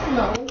mine?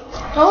 No.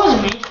 That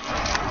wasn't me.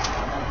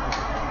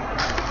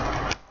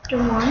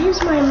 Then why is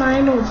my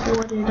mine all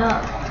boarded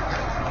up?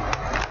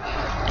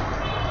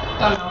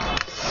 Don't know.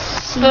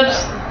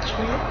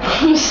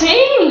 Seems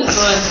Seems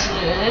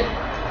legit.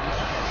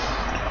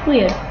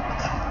 weird.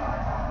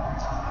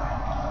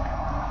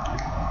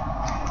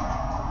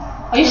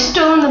 Are you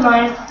still in the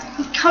mine?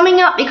 I'm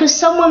coming up because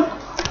someone...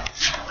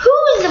 Who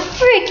the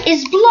frick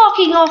is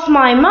blocking off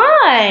my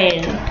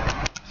mine?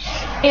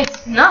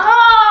 It's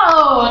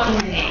not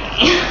me.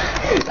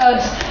 Oh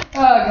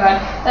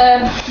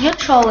god. You're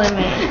trolling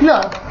me.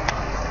 No.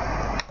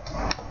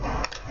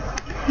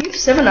 You have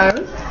 7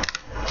 iron.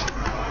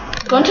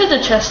 Go into the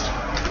chest.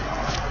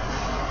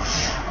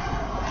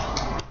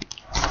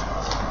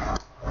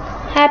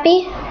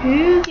 Happy?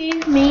 Who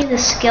gave me the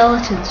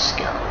skeleton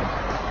skull?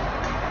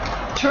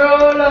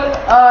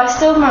 I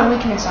still have my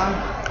weakness on.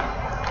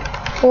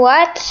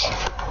 What?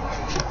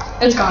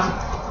 It's gone.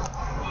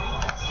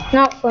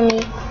 Not for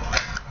me.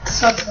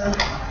 So sad.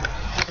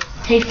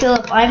 Hey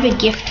Philip, I have a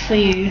gift for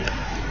you.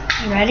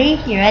 You ready?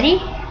 You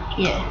ready?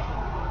 Yeah.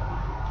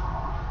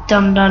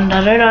 Dun dun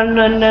dun dun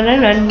dun dun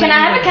dun dun. Can I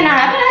have it? Can I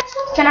have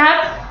it? Can I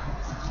have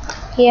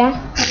it?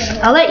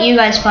 Yeah? I'll let you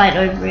guys fight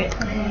over it.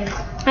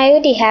 I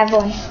already have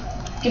one.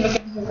 Give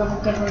it,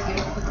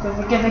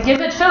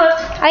 Philip.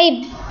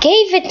 I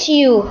gave it to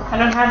you. I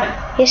don't have it.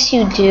 Yes,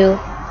 you do.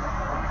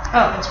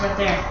 Oh, it's right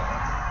there.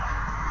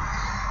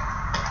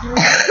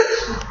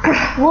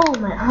 Whoa,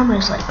 my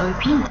armor's like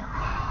OP now.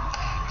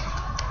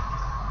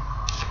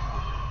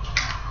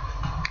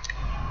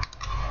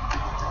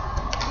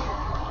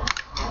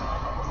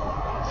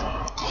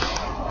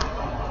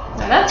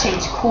 Now that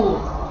seems cool.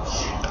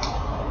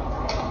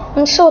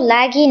 I'm so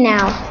laggy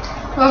now.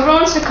 Whoever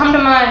wants to come to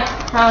my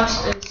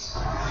house is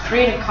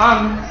free to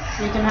come.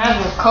 You can have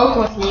a Coke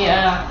with me,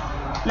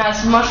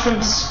 nice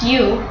mushroom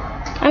stew.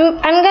 I'm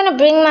gonna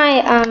bring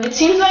my It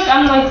seems like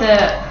I'm like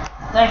the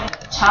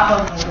top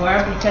of the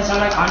world because I'm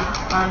like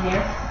on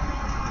here.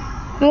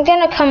 I'm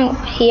gonna come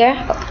here.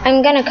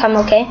 I'm gonna come,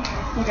 okay?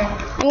 Okay.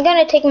 I'm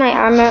gonna take my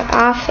armor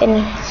off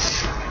and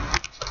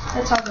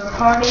Let's have a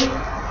party.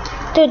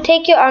 dude,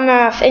 take your armor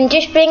off and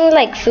just bring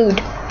like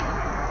food.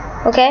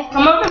 Okay?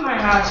 Come up to my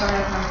house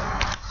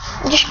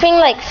or Just bring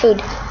like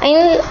food.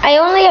 I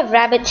only have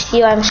rabbit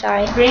stew, I'm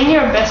sorry. bring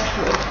your best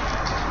food.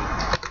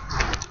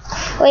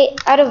 Wait,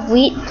 out of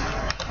wheat?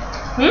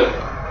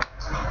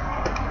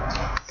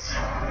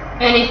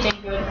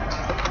 Anything good.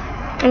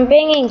 I'm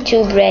bringing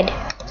 2 bread.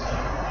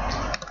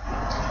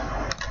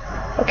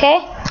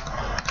 Okay?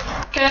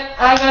 Okay,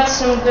 I got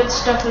some good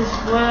stuff as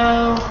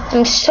well.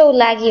 I'm so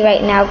laggy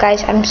right now,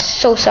 guys. I'm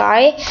so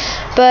sorry.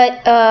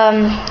 But,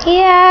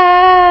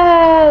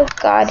 yeah.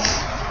 God.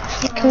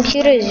 The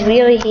computer is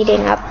really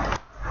heating up.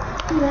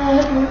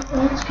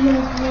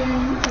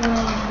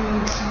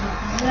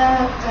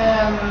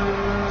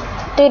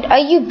 Dude, are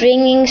you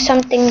bringing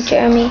something,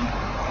 Jeremy?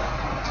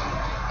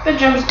 Good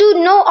jumps. Dude,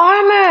 no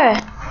armor.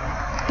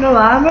 No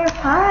armor?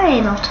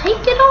 Fine, I'll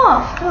take it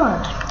off.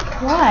 God,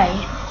 why?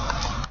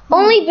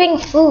 Only bring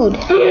food.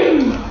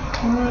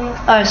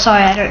 Oh,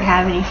 sorry, I don't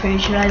have any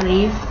food. Should I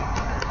leave?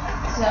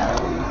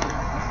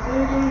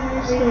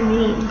 So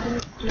mean.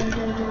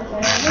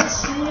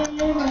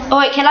 Oh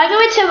wait, can I go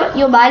into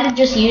your mine and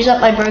just use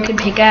up my broken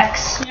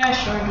pickaxe? Yeah,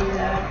 sure, do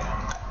that.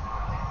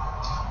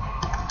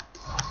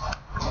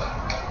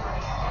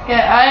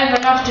 Yeah, I have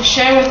enough to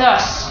share with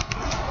us.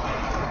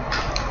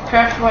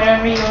 Craft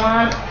whatever you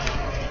want.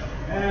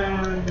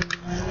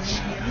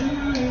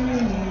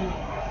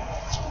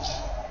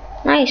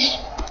 Nice.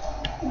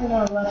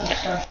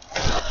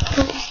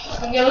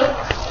 Yeah,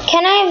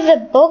 Can I have the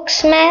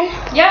books, man?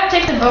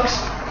 take the books.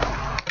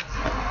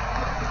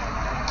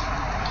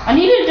 I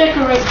need to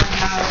decorate my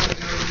house.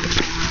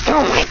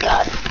 Oh my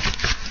god.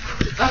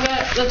 Okay,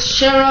 let's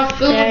share our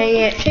food. Dang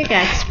it,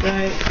 pickaxe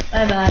broke.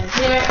 Bye bye.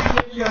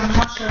 Here's your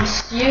mushroom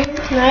stew.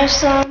 Can I have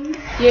some?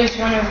 Here's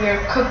one of your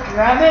cooked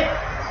rabbit.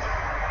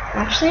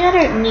 Actually, I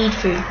don't need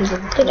food because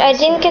I'm. Dude, I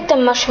didn't get the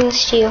mushroom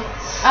stew.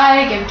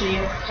 I give it to you.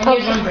 And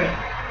here's Okay. one bread.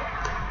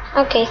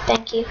 Okay,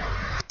 thank you.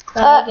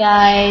 Bye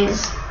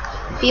guys.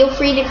 Feel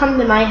free to come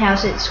to my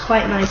house. It's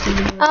quite nice. Put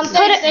it,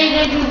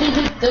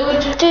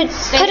 Dude, Dude,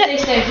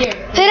 stay here.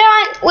 put it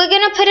on. We're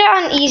gonna put it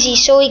on easy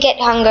so we get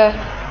hunger.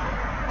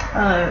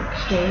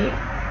 Okay.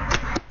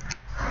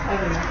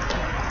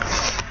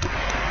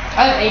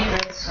 I have 8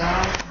 bread, so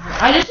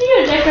I just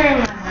need to decorate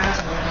my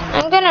house.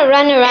 I'm gonna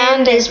run around.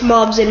 And there's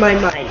mobs in my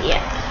mind.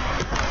 Yeah.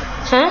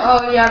 Huh?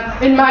 Oh yeah,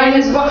 and mine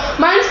is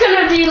mine's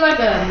gonna be like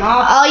a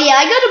mob. Oh yeah,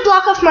 I gotta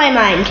block off my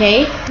mind,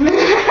 okay?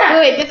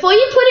 Wait, before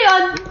you put it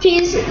on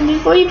peace,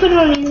 before you put it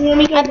on easy, let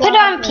me go. I put it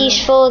on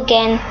peaceful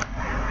again.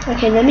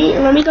 Okay, let me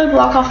go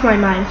block off my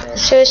mind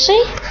first.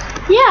 Seriously?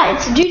 Yeah,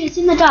 it's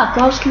in the dark.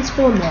 Mobs can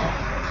spawn there.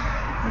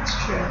 That's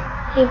true.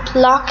 You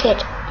block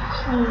it.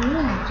 Oh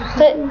yeah.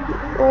 But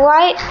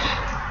why?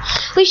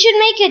 We should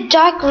make a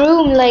dark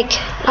room, like.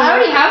 I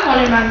already have one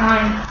in my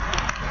mind.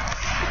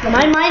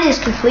 My mind is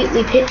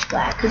completely pitch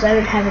black because I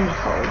don't have any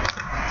coal.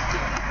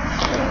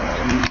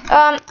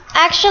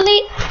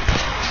 Actually,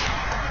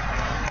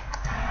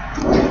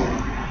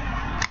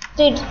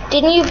 dude,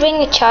 didn't you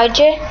bring a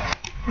charger?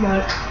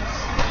 No.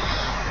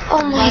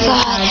 Oh my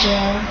god.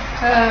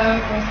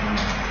 Okay.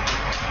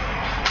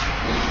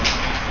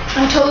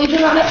 I totally do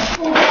not have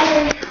full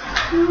battery.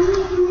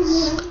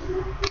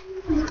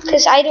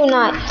 Because I do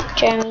not,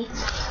 Jeremy.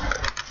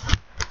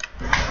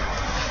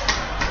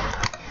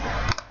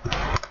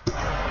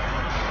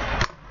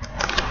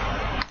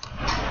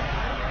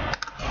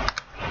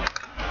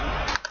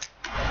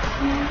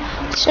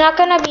 It's not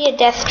gonna be a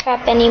death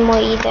trap anymore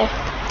either.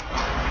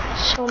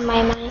 So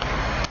my mind.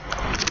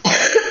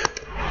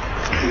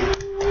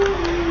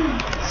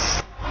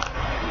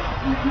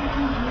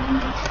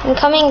 I'm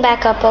coming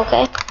back up,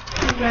 okay?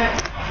 Okay.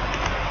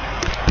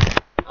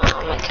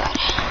 Oh my god.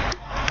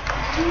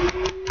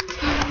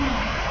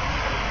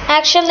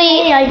 Actually,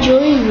 Hey, I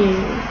join you.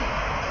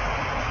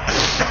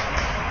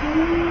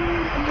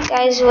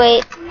 guys,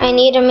 wait. I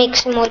need to make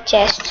some more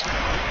chests.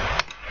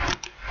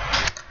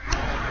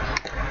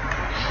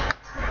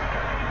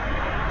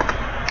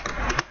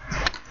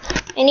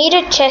 I need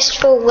a chest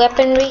for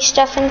weaponry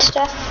stuff and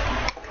stuff.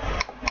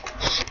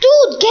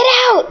 Dude, get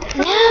out!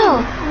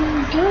 Now!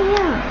 Go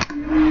out.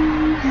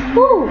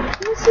 Ooh,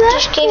 what's that?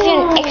 Just gave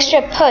you an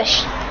extra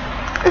push.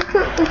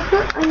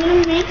 I'm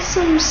gonna make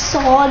some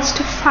swords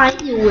to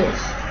fight you with.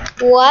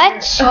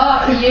 What?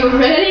 Oh, you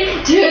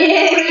ready? Dude,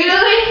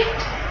 really?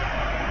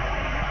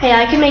 Hey,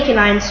 I can make an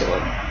iron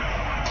sword.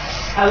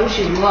 I wish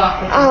you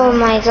luck. Oh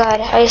my god,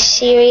 are you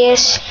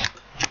serious?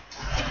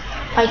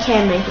 I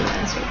can make an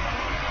iron sword.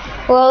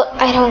 Well,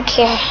 I don't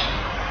care.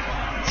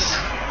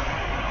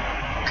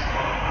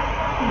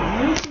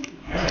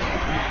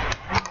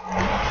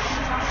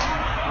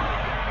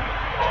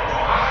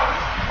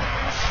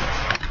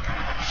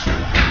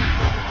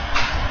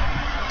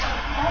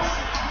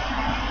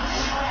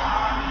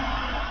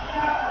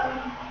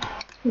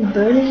 I'm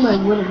burning my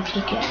wooden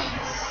pickaxe.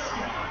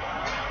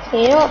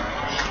 You don't.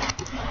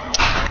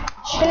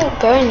 Shouldn't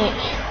burn it.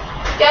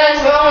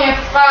 Guys, we only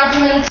have 5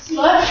 minutes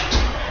left.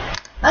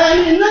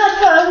 And in that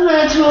 5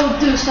 minutes, we'll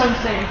do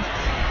something.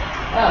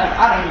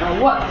 I don't know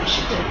what we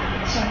should do.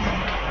 Something.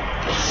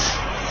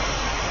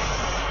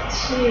 Let's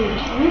see.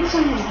 I need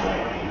something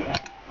better than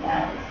that.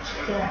 That's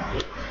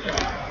crappy.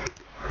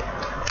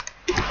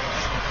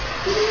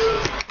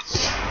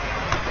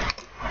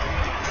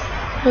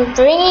 I'm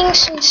bringing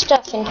some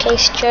stuff in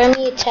case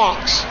Jeremy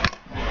attacks.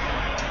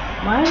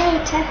 Why would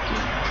I attack you?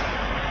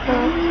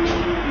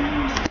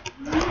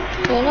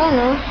 I don't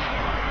know.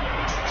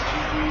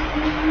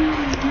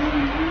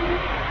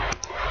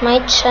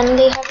 Might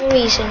suddenly have a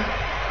reason.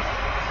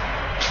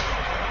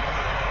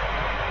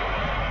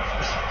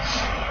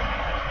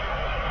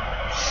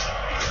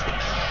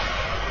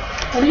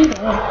 What are you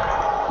doing?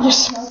 You're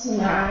smelting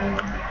the iron.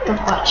 I'm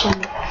watching.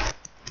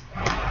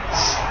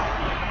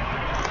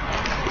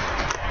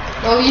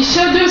 Well, you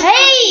should do something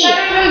Hey!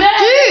 better than that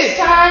Dude! this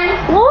time.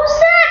 What was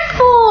that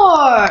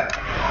for?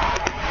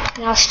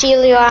 And I'll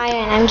steal your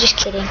iron. I'm just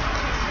kidding.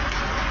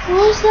 What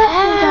was that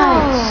for,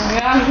 guys?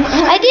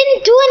 Yeah. I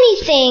didn't do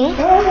anything.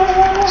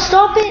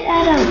 Stop it,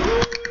 Adam.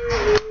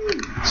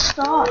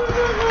 Stop.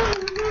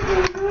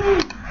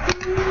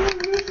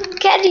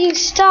 Can you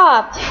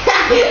stop?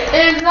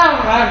 It's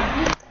not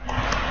fun.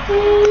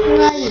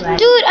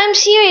 Dude, I'm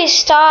serious.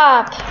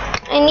 Stop.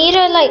 I need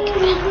to like.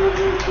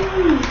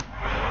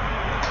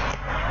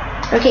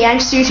 Okay, I'm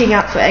suiting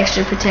up for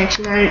extra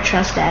protection. I don't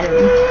trust Adam.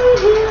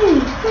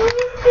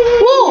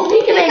 Whoa!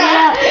 He can make it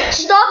up.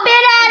 Stop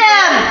it,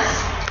 Adam!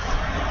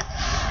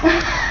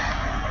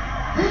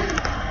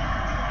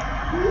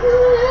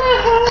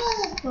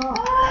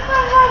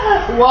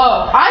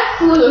 Whoa, I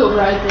flew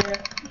right there.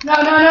 No,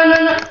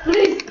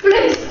 please,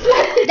 please.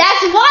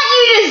 That's what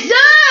you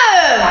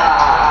deserve!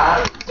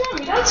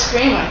 Jeremy, don't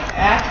scream like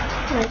that.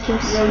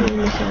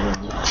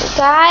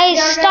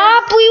 Guys,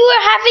 stop! We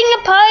were having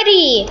a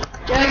party.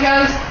 Yeah,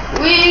 guys,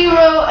 we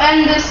will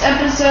end this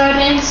episode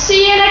and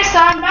see you next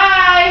time.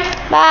 Bye.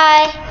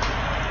 Bye.